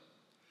Israel.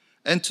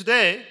 And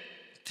today,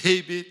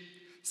 David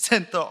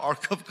sent the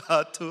ark of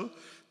God to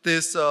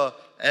this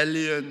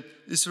alien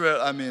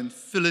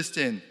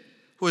Philistine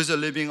who is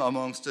living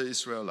amongst the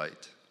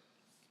Israelite.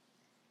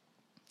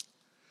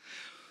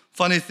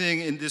 Funny thing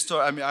in this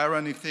story,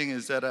 ironic thing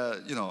is that,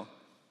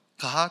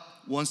 God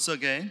once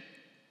again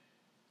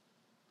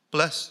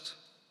blessed.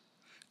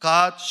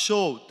 God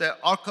showed that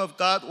ark of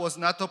God was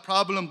not a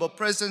problem, but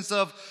presence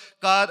of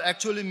God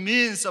actually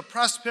means a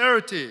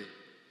prosperity.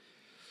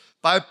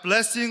 By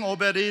blessing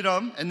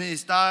Obed-Edom and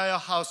his entire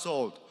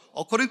household.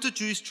 According to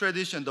Jewish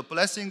tradition, the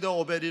blessing that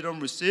Obed-Edom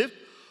received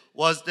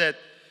was that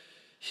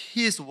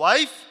his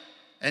wife,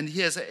 and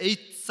he has 8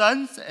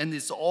 sons, and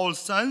his all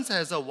sons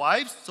has a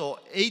wife, so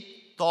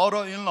 8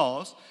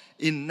 daughter-in-laws.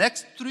 In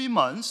next 3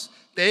 months,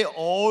 they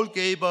all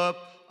gave up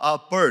a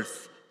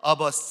birth of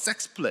a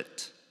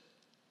sextuplet.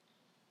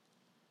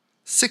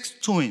 6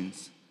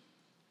 twins.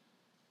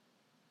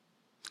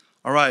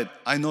 All right,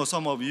 I know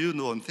some of you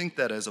don't think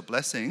that as a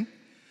blessing,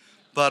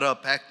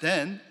 but back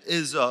then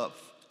is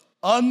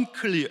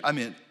unclear,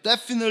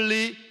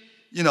 definitely,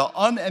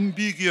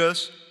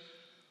 unambiguous,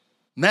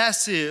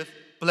 massive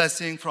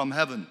blessing from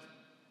heaven.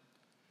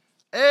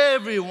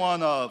 Every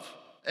one of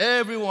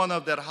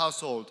that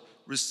household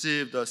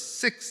received a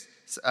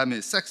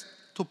sextuplet.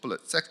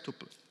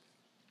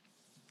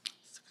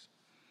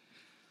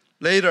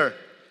 Later,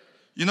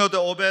 the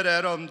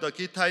Obed-Edom, the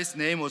Gittite's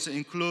name was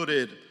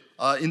included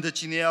in the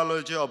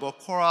genealogy of a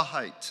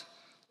Korahite,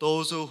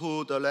 those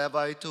who the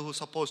Levite who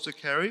supposed to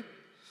carry.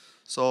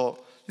 So,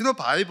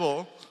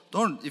 Bible,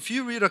 if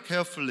you read it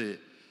carefully,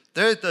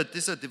 there's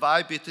this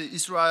divide between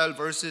Israel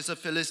versus a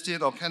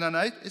Philistine or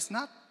Canaanite. It's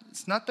not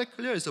that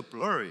clear. It's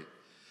blurry.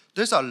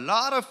 There's a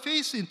lot of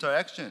faith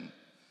interaction.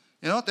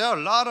 There are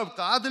a lot of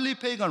godly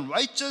pagan,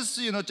 righteous,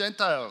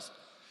 Gentiles,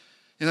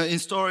 in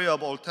story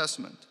of Old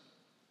Testament.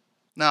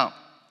 Now,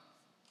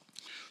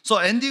 so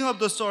ending of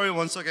the story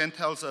once again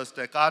tells us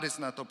that God is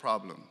not the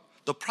problem.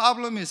 The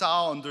problem is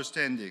our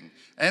understanding,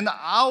 and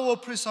our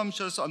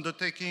presumptuous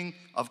undertaking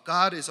of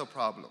God is a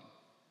problem.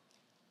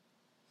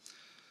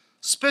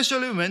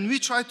 Especially when we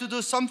try to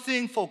do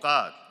something for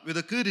God with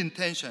a good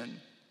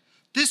intention,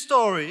 this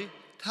story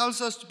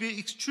tells us to be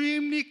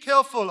extremely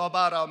careful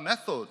about our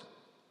method.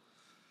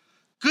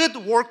 Good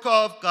work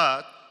of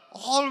God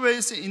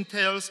always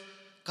entails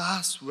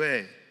God's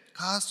way.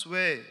 God's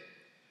way.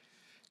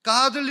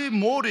 Godly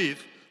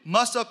motive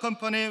must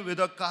accompany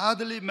with a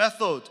godly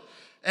method.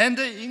 And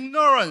the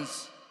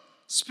ignorance,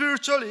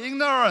 spiritual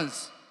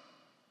ignorance,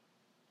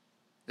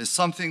 is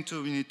something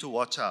we need to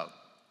watch out.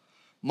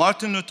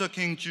 Martin Luther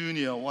King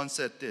Jr. once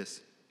said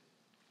this: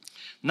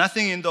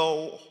 Nothing in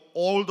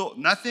all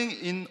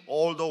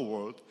the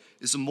world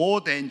is more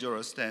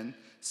dangerous than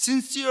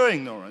sincere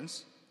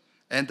ignorance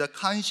and the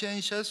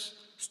conscientious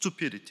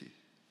stupidity.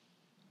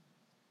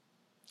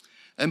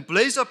 And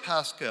Blaise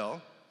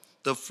Pascal,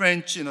 the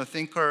French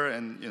thinker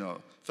and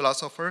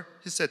philosopher,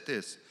 he said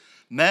this: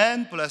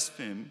 Men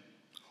blaspheme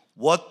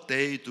what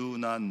they do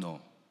not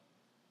know.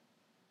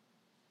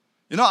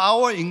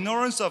 Our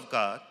ignorance of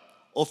God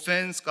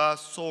offends God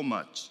so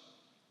much.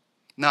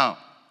 Now,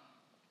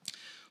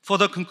 for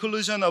the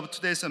conclusion of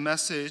today's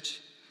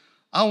message,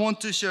 I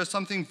want to share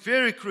something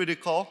very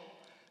critical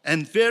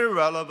and very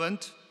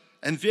relevant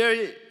and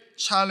very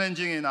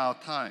challenging in our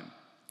time.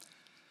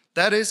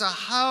 That is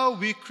how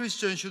we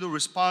Christians should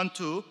respond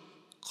to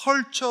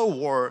culture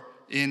war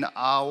in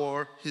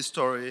our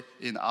history,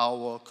 in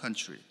our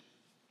country.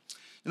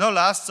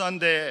 Last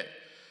Sunday,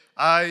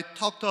 I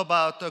talked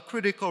about the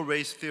critical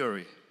race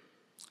theory.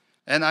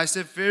 And I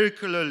said very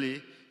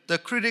clearly, the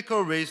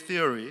critical race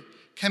theory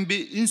can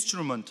be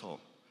instrumental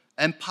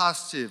and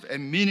positive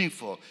and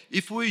meaningful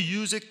if we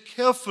use it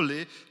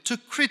carefully to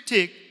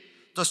critique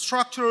the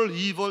structural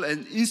evil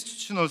and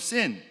institutional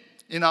sin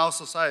in our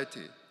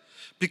society.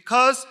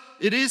 Because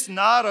it is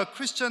not a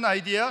Christian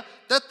idea,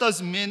 that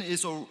doesn't mean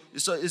it's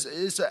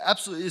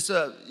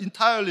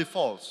entirely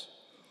false.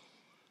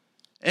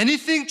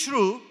 Anything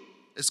true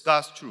is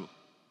God's true.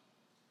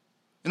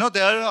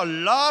 There are a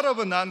lot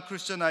of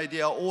non-Christian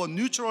idea or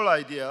neutral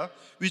idea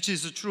which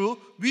is true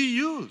we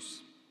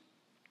use.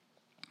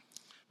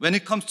 When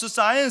it comes to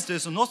science,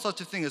 there's no such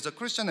thing as a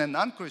Christian and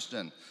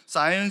non-Christian.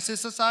 Science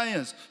is a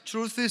science.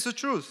 Truth is a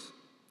truth.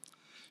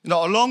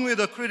 Along with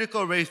the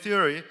critical race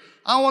theory,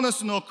 I want us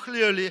to know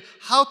clearly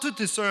how to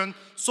discern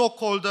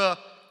so-called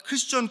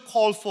Christian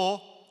call for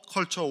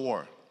culture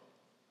war.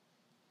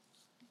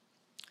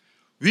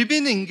 We've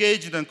been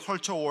engaged in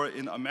culture war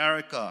in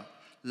America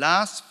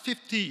last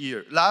 40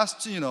 years,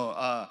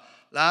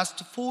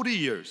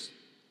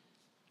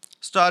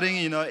 starting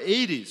in the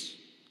 80s.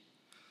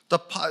 The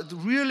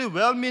really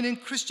well-meaning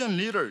Christian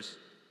leaders,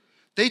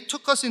 they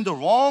took us in the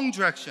wrong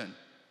direction.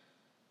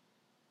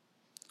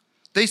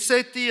 They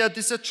said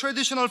these are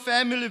traditional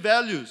family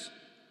values.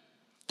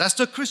 That's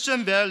the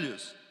Christian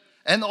values.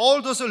 And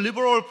all those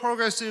liberal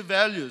progressive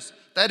values,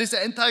 that is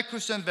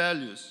anti-Christian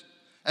values.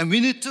 And we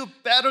need to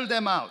battle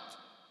them out.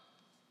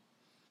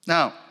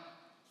 Now,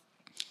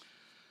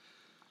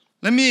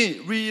 let me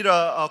read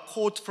a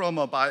quote from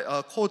a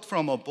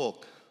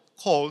book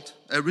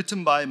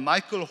written by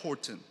Michael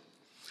Horton.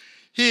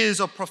 He is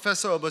a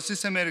professor of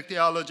systematic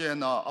theology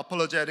and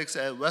apologetics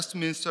at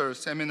Westminster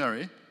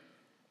Seminary.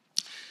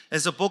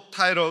 It's a book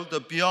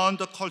titled Beyond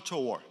the Culture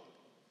War.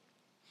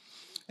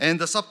 And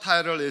the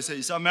subtitle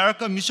is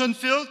America Mission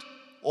Field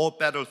or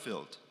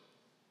Battlefield?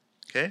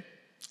 Okay?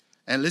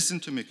 And listen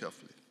to me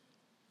carefully.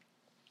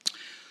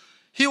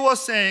 He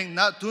was saying,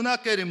 do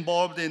not get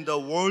involved in the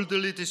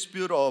worldly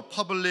dispute or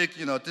public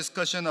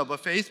discussion of a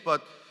faith,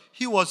 but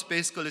he was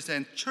basically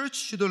saying church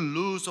shouldn't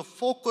lose a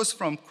focus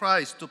from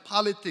Christ to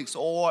politics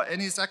or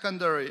any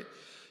secondary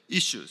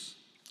issues.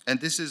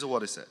 And this is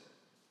what he said.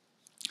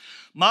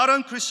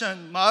 Modern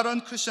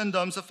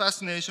Christendom's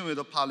fascination with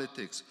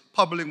politics,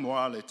 public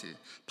morality,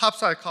 pop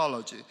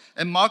psychology,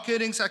 and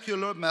marketing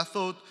secular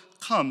method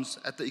comes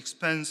at the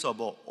expense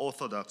of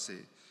orthodoxy,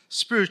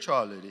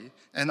 spirituality,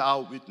 and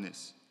our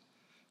witness.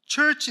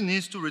 Church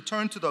needs to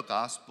return to the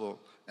gospel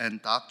and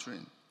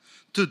doctrine,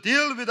 to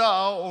deal with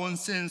our own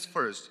sins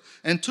first,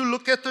 and to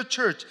look at the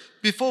church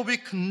before we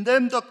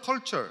condemn the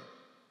culture.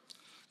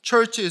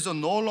 Church is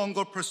no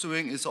longer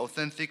pursuing its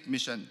authentic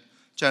mission,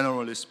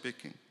 generally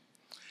speaking.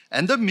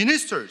 And the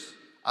ministers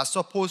are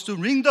supposed to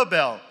ring the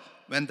bell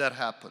when that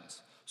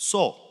happens.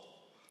 So,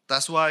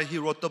 that's why he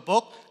wrote the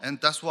book, and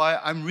that's why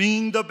I'm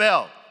ringing the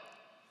bell.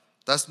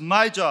 That's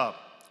my job.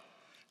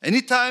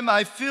 Anytime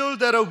I feel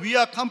that we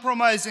are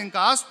compromising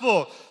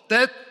gospel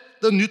that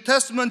the New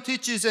Testament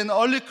teaches and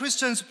early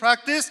Christians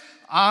practice,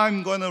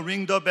 I'm going to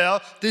ring the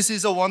bell. This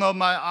is one of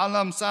my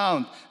alarm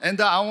sound.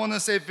 And I want to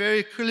say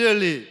very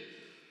clearly,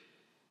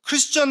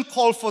 Christian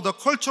call for the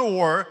culture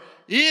war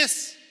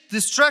is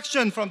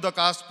distraction from the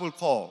gospel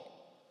call.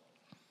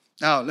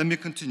 Now, let me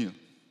continue.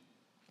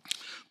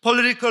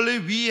 Politically,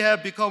 we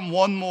have become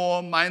one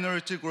more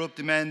minority group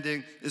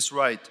demanding its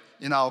right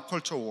in our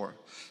culture war.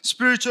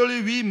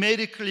 Spiritually, we made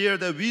it clear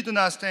that we do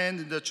not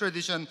stand in the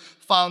tradition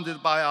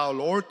founded by our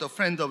Lord, the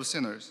friend of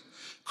sinners.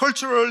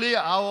 Culturally,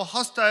 our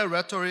hostile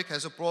rhetoric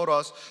has brought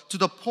us to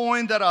the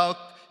point that our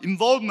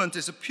involvement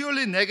is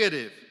purely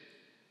negative.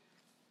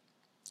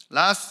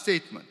 Last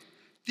statement,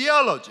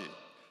 theology.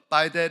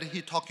 By that,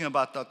 he's talking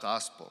about the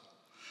gospel.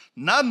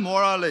 Not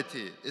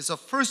morality is the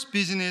first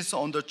business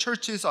on the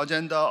church's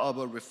agenda of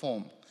a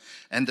reform.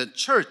 And the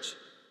church,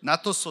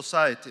 not the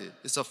society,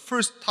 is the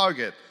first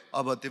target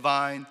of a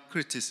divine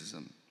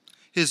criticism.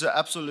 He's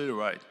absolutely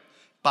right.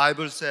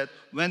 Bible said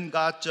when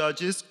God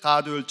judges,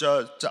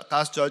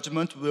 God's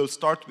judgment will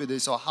start with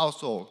his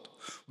household.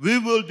 We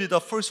will be the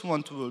first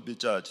one who will be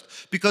judged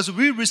because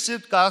we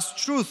received God's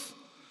truth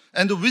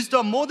and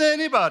wisdom more than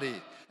anybody.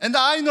 And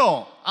I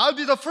know I'll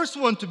be the first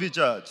one to be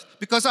judged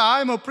because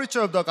I'm a preacher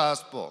of the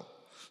gospel.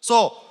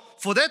 So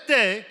for that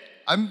day,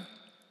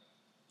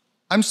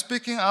 I'm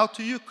speaking out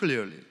to you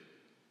clearly.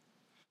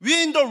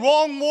 We're in the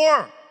wrong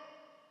war.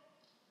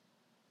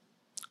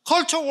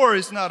 Culture war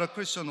is not a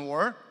Christian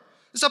war.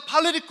 It's a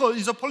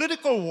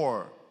political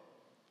war.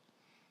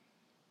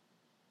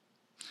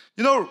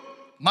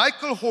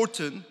 Michael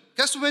Horton,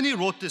 guess when he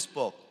wrote this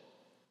book?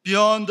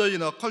 Beyond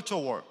the culture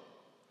war.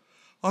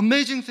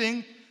 Amazing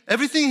thing.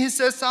 Everything he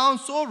says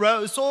sounds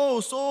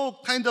so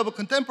kind of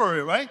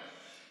contemporary, right?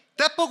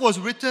 That book was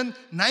written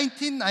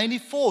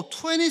 1994,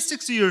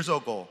 26 years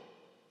ago.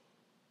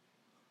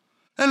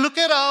 And look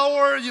at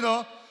our,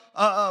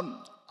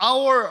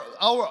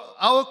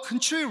 our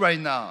country right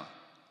now.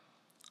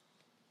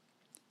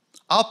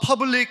 Our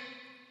public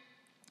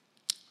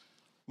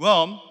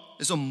realm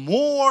is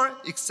more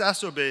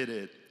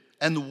exacerbated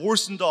and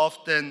worsened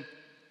off than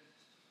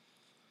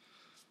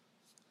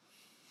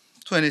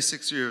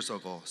 26 years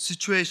ago.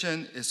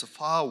 Situation is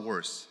far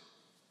worse.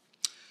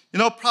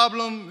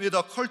 Problem with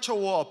a culture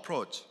war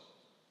approach.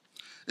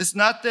 It's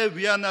not that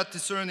we are not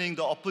discerning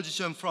the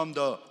opposition from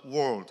the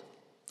world.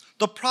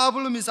 The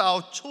problem is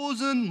our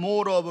chosen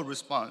mode of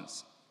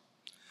response.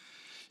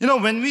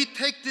 When we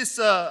take this,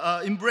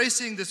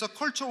 embracing this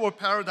culture war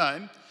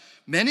paradigm,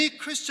 many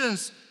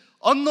Christians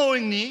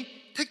unknowingly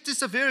take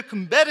this a very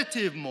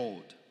combative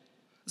mode.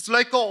 It's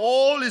like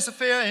all is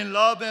fair in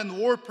love and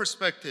war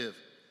perspective.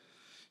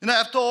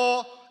 After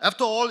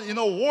all, in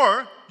a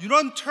war, you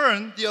don't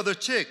turn the other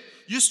cheek.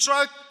 You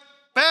strike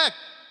back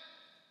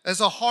as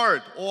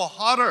hard or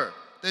harder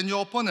than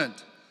your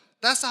opponent.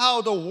 That's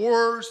how the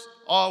wars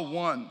are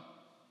won.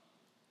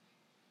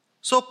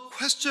 So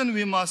question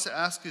we must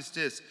ask is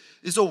this: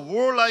 is a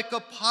warlike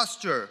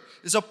posture,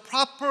 is a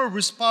proper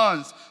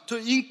response to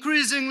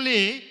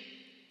increasingly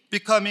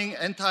becoming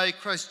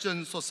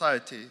anti-Christian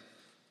society?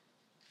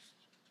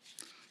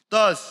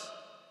 Does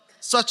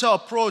such an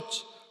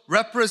approach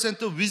represent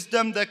the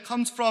wisdom that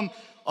comes from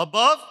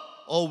above,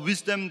 or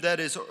wisdom that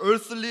is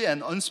earthly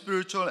and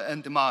unspiritual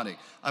and demonic?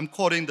 I'm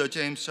quoting the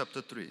James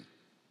chapter 3.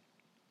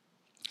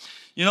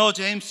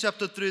 James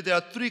chapter 3, there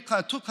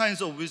are two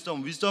kinds of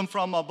wisdom. Wisdom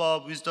from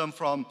above, wisdom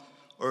from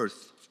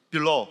earth,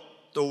 below,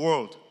 the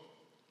world.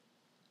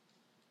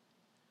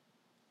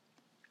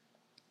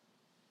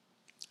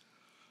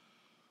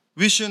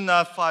 We should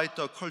not fight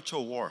a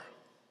cultural war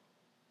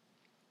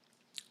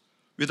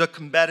with the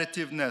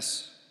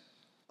combativeness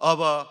of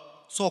a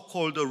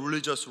so-called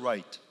religious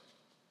right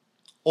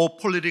or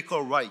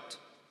political right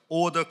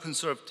or the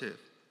conservative.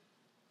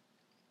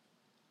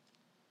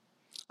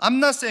 I'm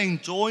not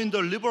saying join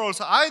the liberals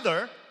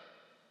either.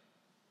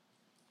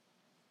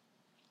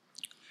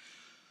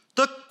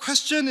 The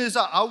question is,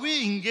 are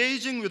we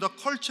engaging with the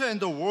culture and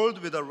the world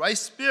with the right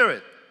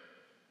spirit?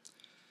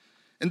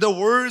 In the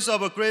words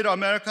of a great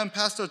American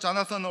pastor,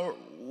 Jonathan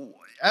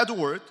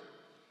Edwards,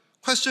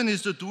 question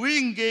is, do we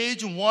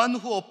engage one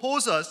who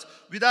opposes us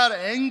without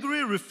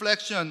angry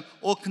reflection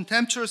or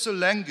contemptuous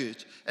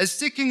language, as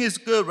seeking his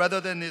good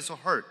rather than his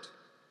hurt?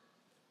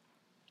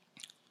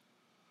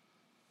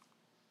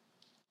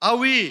 Are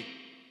we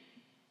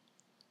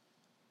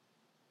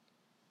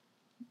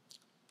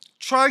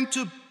trying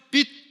to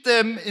beat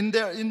them in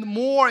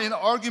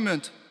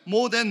argument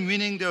more than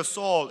winning their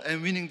soul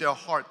and winning their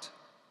heart?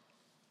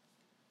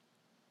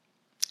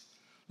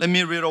 Let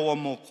me read one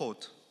more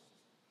quote.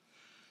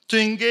 To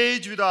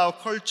engage with our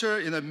culture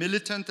in a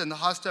militant and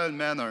hostile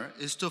manner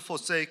is to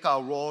forsake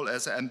our role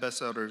as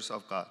ambassadors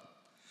of God.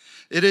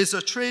 It is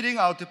trading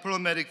our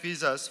diplomatic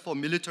visas for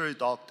military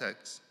dog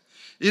tags.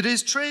 It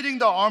is trading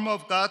the armor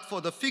of God for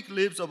the fig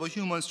leaves of a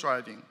human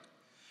striving.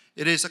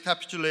 It is a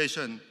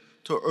capitulation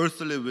to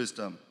earthly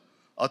wisdom,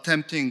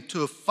 attempting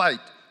to fight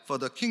for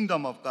the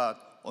kingdom of God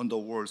on the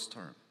world's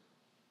term.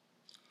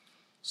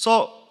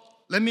 So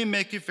let me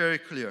make it very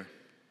clear.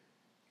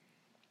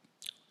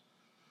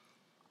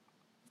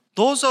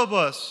 Those of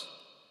us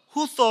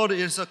who thought it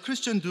is a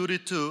Christian duty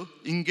to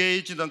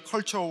engage in a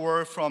cultural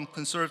war from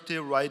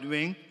conservative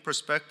right-wing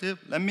perspective,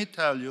 let me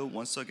tell you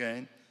once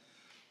again,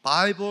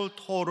 Bible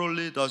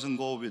totally doesn't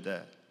go with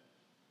that.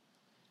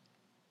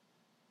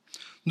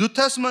 New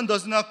Testament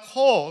does not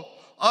call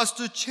us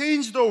to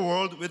change the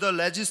world with a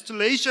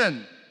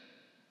legislation,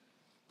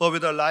 but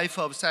with a life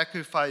of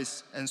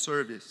sacrifice and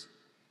service.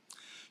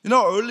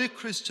 Early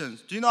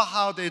Christians, do you know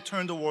how they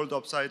turned the world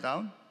upside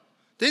down?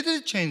 They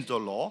didn't change the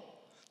law.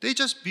 They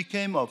just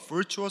became a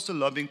virtuous,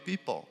 loving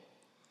people.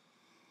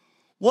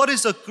 What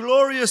is a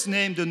glorious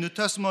name the New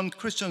Testament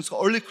Christians,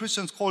 early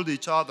Christians called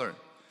each other?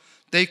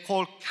 They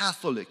called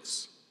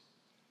Catholics.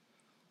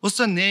 What's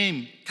the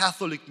name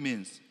Catholic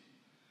means?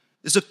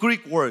 It's a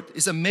Greek word.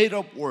 It's a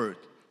made-up word.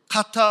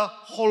 Kata,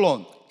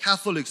 holon,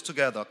 Catholics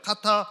together.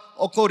 Kata,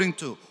 according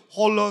to.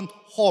 Holon,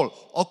 whole,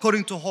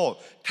 according to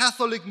whole.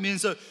 Catholic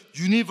means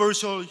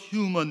universal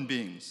human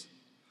beings.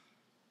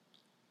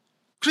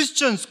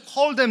 Christians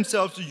call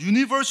themselves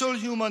universal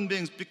human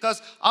beings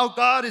because our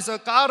God is a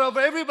God of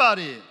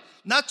everybody.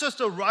 Not just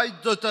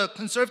the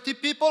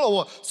conservative people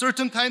or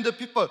certain kind of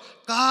people.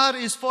 God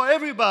is for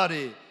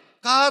everybody.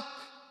 God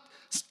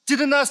did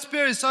not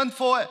spare His Son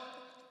for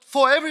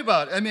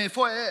everybody.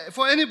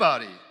 For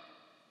anybody.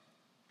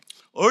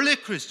 Early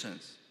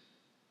Christians,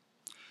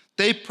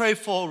 they pray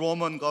for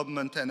Roman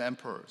government and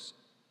emperors.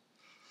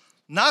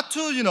 Not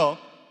to,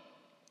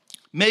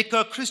 make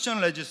a Christian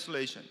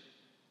legislation,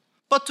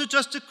 but to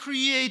just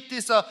create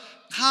this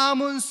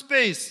common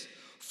space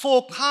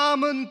for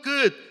common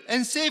good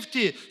and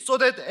safety, so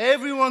that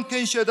everyone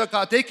can share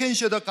they can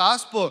share the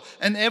gospel,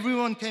 and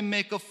everyone can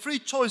make a free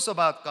choice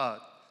about God.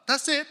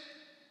 That's it.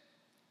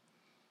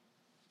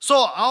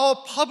 So our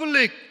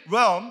public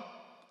realm,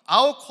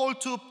 our call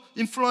to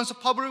influence the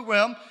public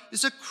realm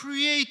is to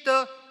create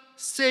a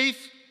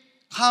safe,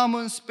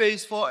 common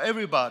space for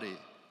everybody.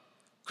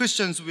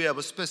 Christians, we have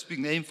a specific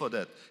name for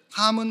that.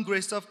 Common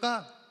grace of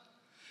God.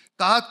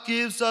 God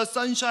gives us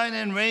sunshine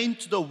and rain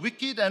to the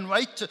wicked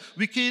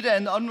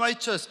and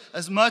unrighteous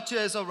as much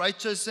as the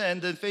righteous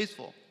and the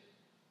faithful.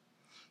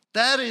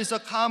 That is a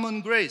common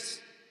grace.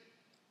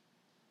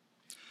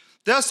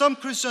 There are some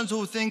Christians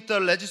who think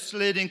that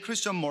legislating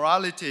Christian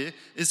morality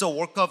is a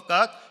work of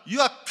God. You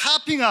are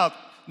copying out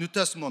New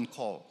Testament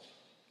call.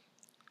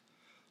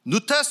 New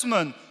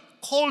Testament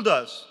called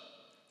us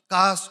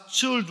God's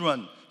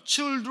children,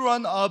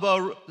 children of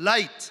a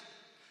light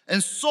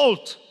and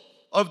salt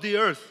of the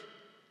earth.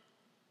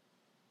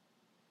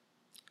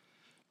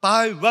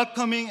 By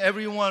welcoming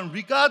everyone,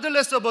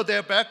 regardless of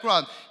their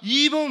background,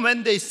 even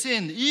when they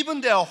sin,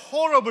 even they are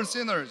horrible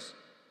sinners.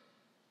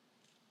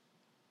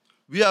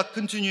 We are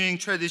continuing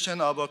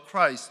tradition of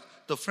Christ,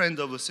 the friend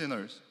of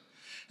sinners.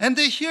 And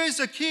here is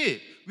the key.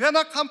 We are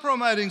not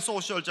compromising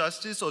social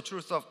justice or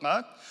truth of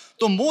God.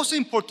 The most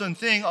important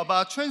thing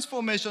about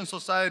transformation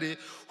society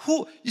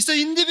is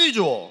the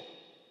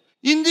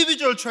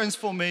individual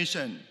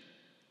transformation.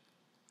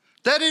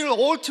 That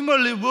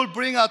ultimately will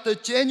bring out the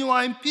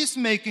genuine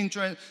peacemaking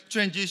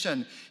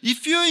transition.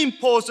 If you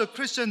impose the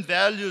Christian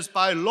values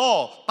by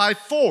law, by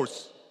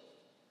force,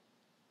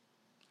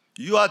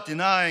 you are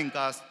denying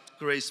God's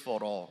grace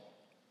for all.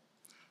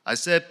 I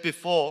said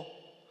before,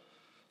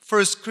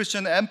 first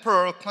Christian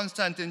emperor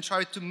Constantine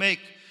tried to make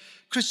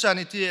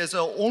Christianity as the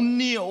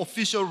only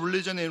official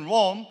religion in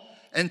Rome,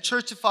 and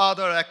church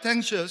father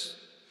Athanasius,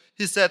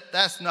 he said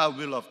that's not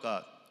will of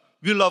God.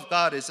 Will of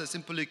God is to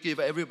simply give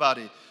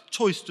everybody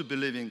choice to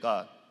believe in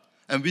God.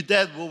 And with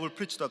that, we will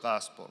preach the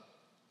gospel.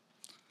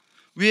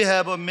 We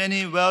have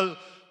many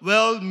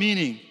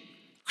well-meaning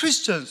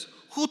Christians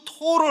who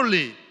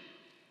totally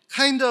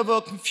kind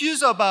of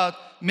confused about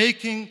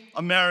making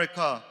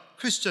America a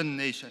Christian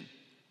nation.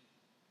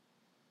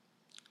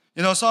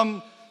 You know,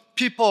 some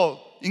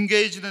people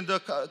engaged in the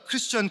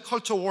Christian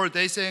culture war,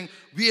 they saying,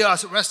 we are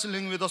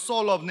wrestling with the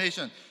soul of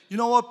nation. You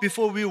know what?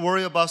 Before we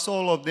worry about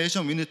soul of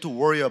nation, we need to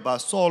worry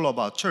about soul of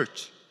our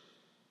church.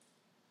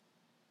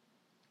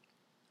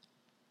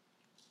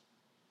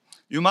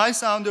 You might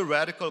sound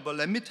radical, but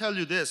let me tell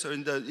you this, or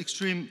in the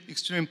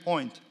extreme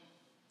point.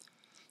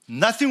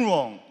 Nothing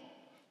wrong,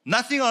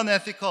 nothing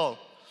unethical,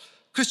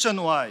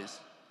 Christian-wise,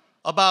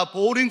 about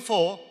voting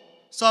for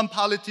some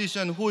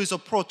politician who is a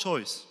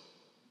pro-choice.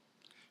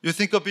 You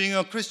think of being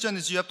a Christian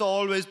is you have to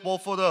always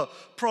vote for the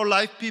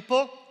pro-life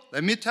people?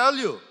 Let me tell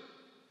you,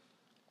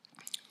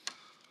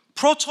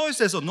 pro-choice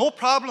has no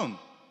problem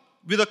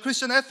with the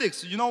Christian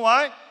ethics. You know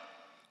why?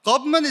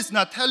 Government is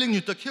not telling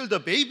you to kill the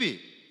baby.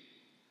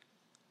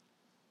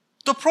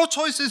 The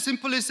pro-choices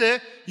simply say,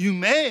 you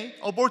may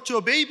abort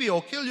your baby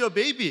or kill your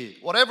baby,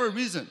 whatever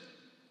reason.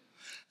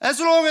 As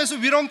long as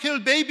we don't kill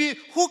baby,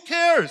 who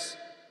cares?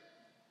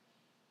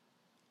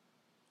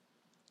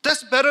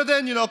 That's better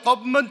than,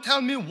 government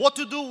tell me what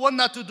to do, what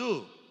not to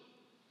do.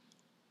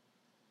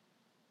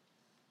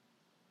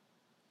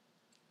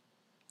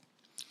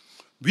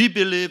 We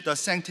believe the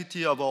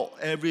sanctity of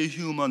every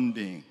human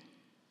being.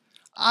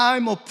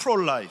 I'm a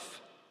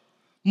pro-life,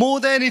 more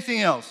than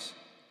anything else.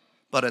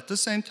 But at the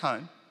same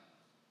time,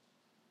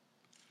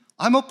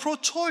 I'm a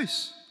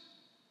pro-choice,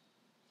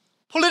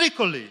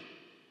 politically.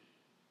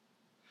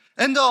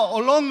 And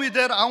along with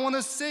that, I want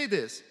to say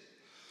this.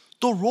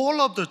 The role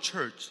of the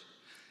church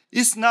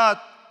is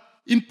not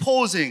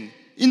enforcing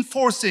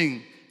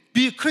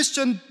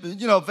Christian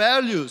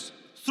values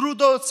through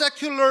the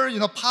secular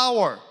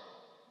power.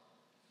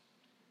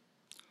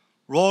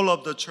 Role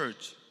of the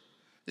church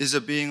is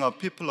being a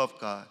people of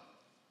God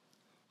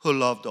who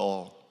loved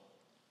all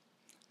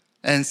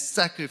and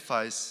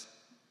sacrifice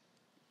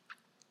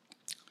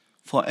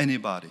for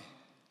anybody.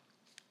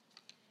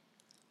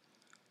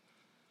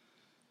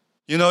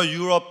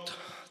 Europe,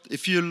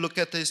 if you look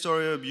at the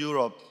history of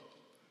Europe,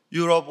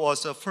 Europe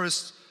was the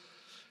first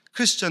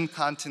Christian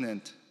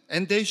continent,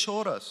 and they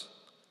showed us.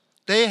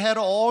 They had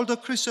all the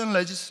Christian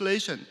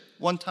legislation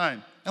one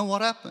time, and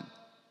what happened?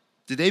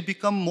 Did they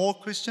become more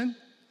Christian?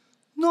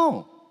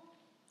 No.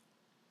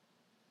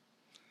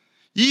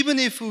 Even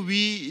if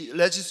we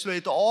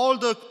legislate all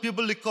the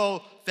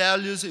biblical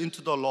values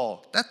into the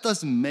law, that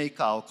doesn't make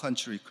our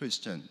country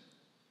Christian.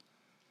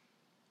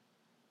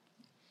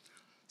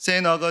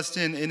 St.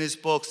 Augustine, in his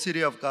book,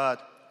 City of God,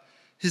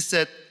 he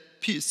said,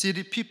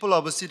 people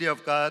of a city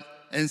of God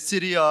and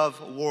city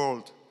of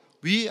world,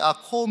 we are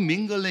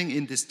co-mingling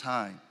in this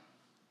time.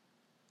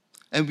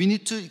 And we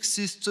need to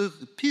exist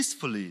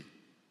peacefully.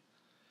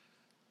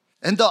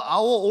 And our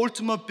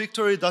ultimate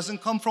victory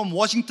doesn't come from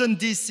Washington,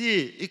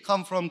 D.C. It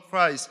comes from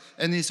Christ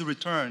and His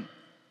return.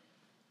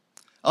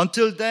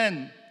 Until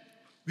then,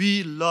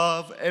 we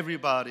love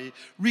everybody,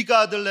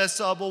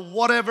 regardless of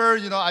whatever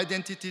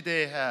identity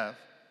they have.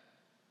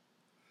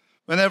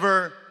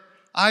 Whenever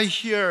I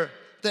hear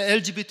the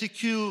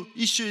LGBTQ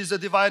issue is a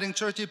dividing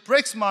church, it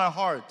breaks my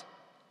heart.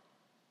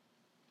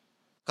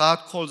 God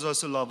calls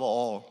us to love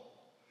all.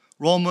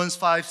 Romans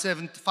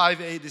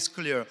 5:8 is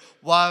clear.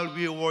 While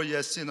we were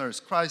yet sinners,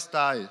 Christ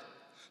died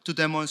to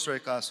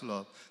demonstrate God's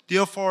love.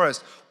 Therefore,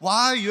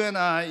 why are you and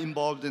I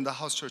involved in the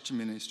house church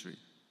ministry?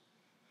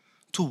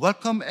 To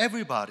welcome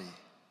everybody,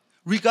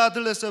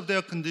 regardless of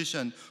their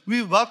condition.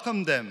 We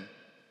welcome them.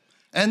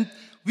 And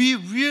we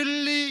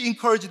really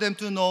encourage them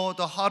to know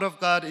the heart of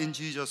God in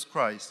Jesus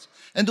Christ.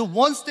 And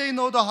once they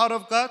know the heart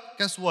of God,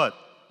 guess what?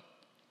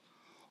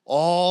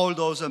 All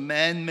those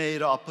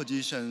man-made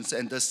oppositions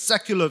and the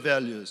secular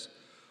values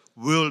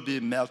will be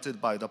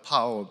melted by the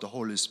power of the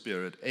Holy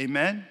Spirit.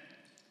 Amen?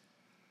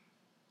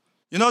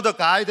 You know, the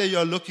guy that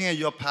you're looking at,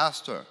 your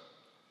pastor,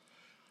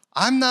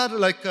 I'm not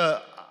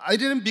I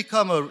didn't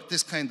become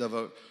this kind of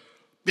a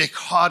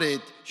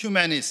big-hearted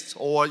humanist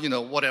or,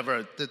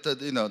 whatever,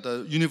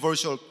 the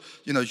universal,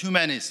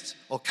 humanist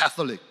or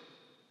Catholic.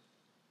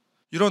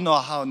 You don't know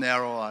how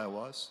narrow I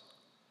was,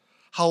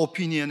 how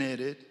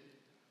opinionated,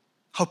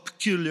 how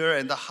peculiar,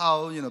 and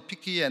how,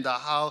 picky, and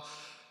how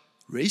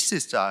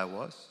racist I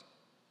was.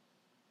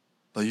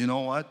 But you know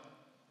what?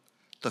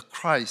 The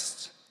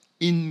Christ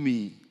in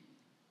me,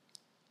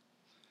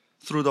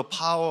 through the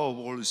power of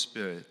the Holy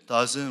Spirit,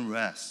 doesn't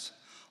rest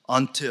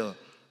until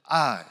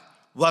I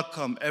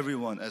welcome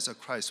everyone as a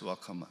Christ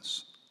welcomes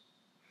us.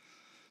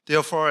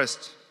 Therefore,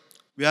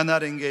 we are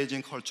not engaged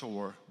in culture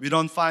war. We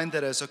don't find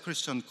that as a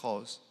Christian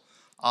cause.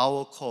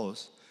 Our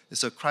cause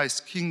is a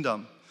Christ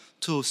kingdom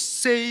to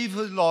save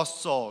a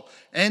lost soul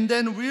and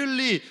then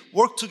really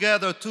work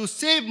together to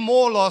save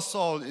more lost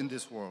souls in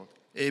this world.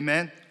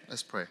 Amen?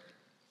 Let's pray.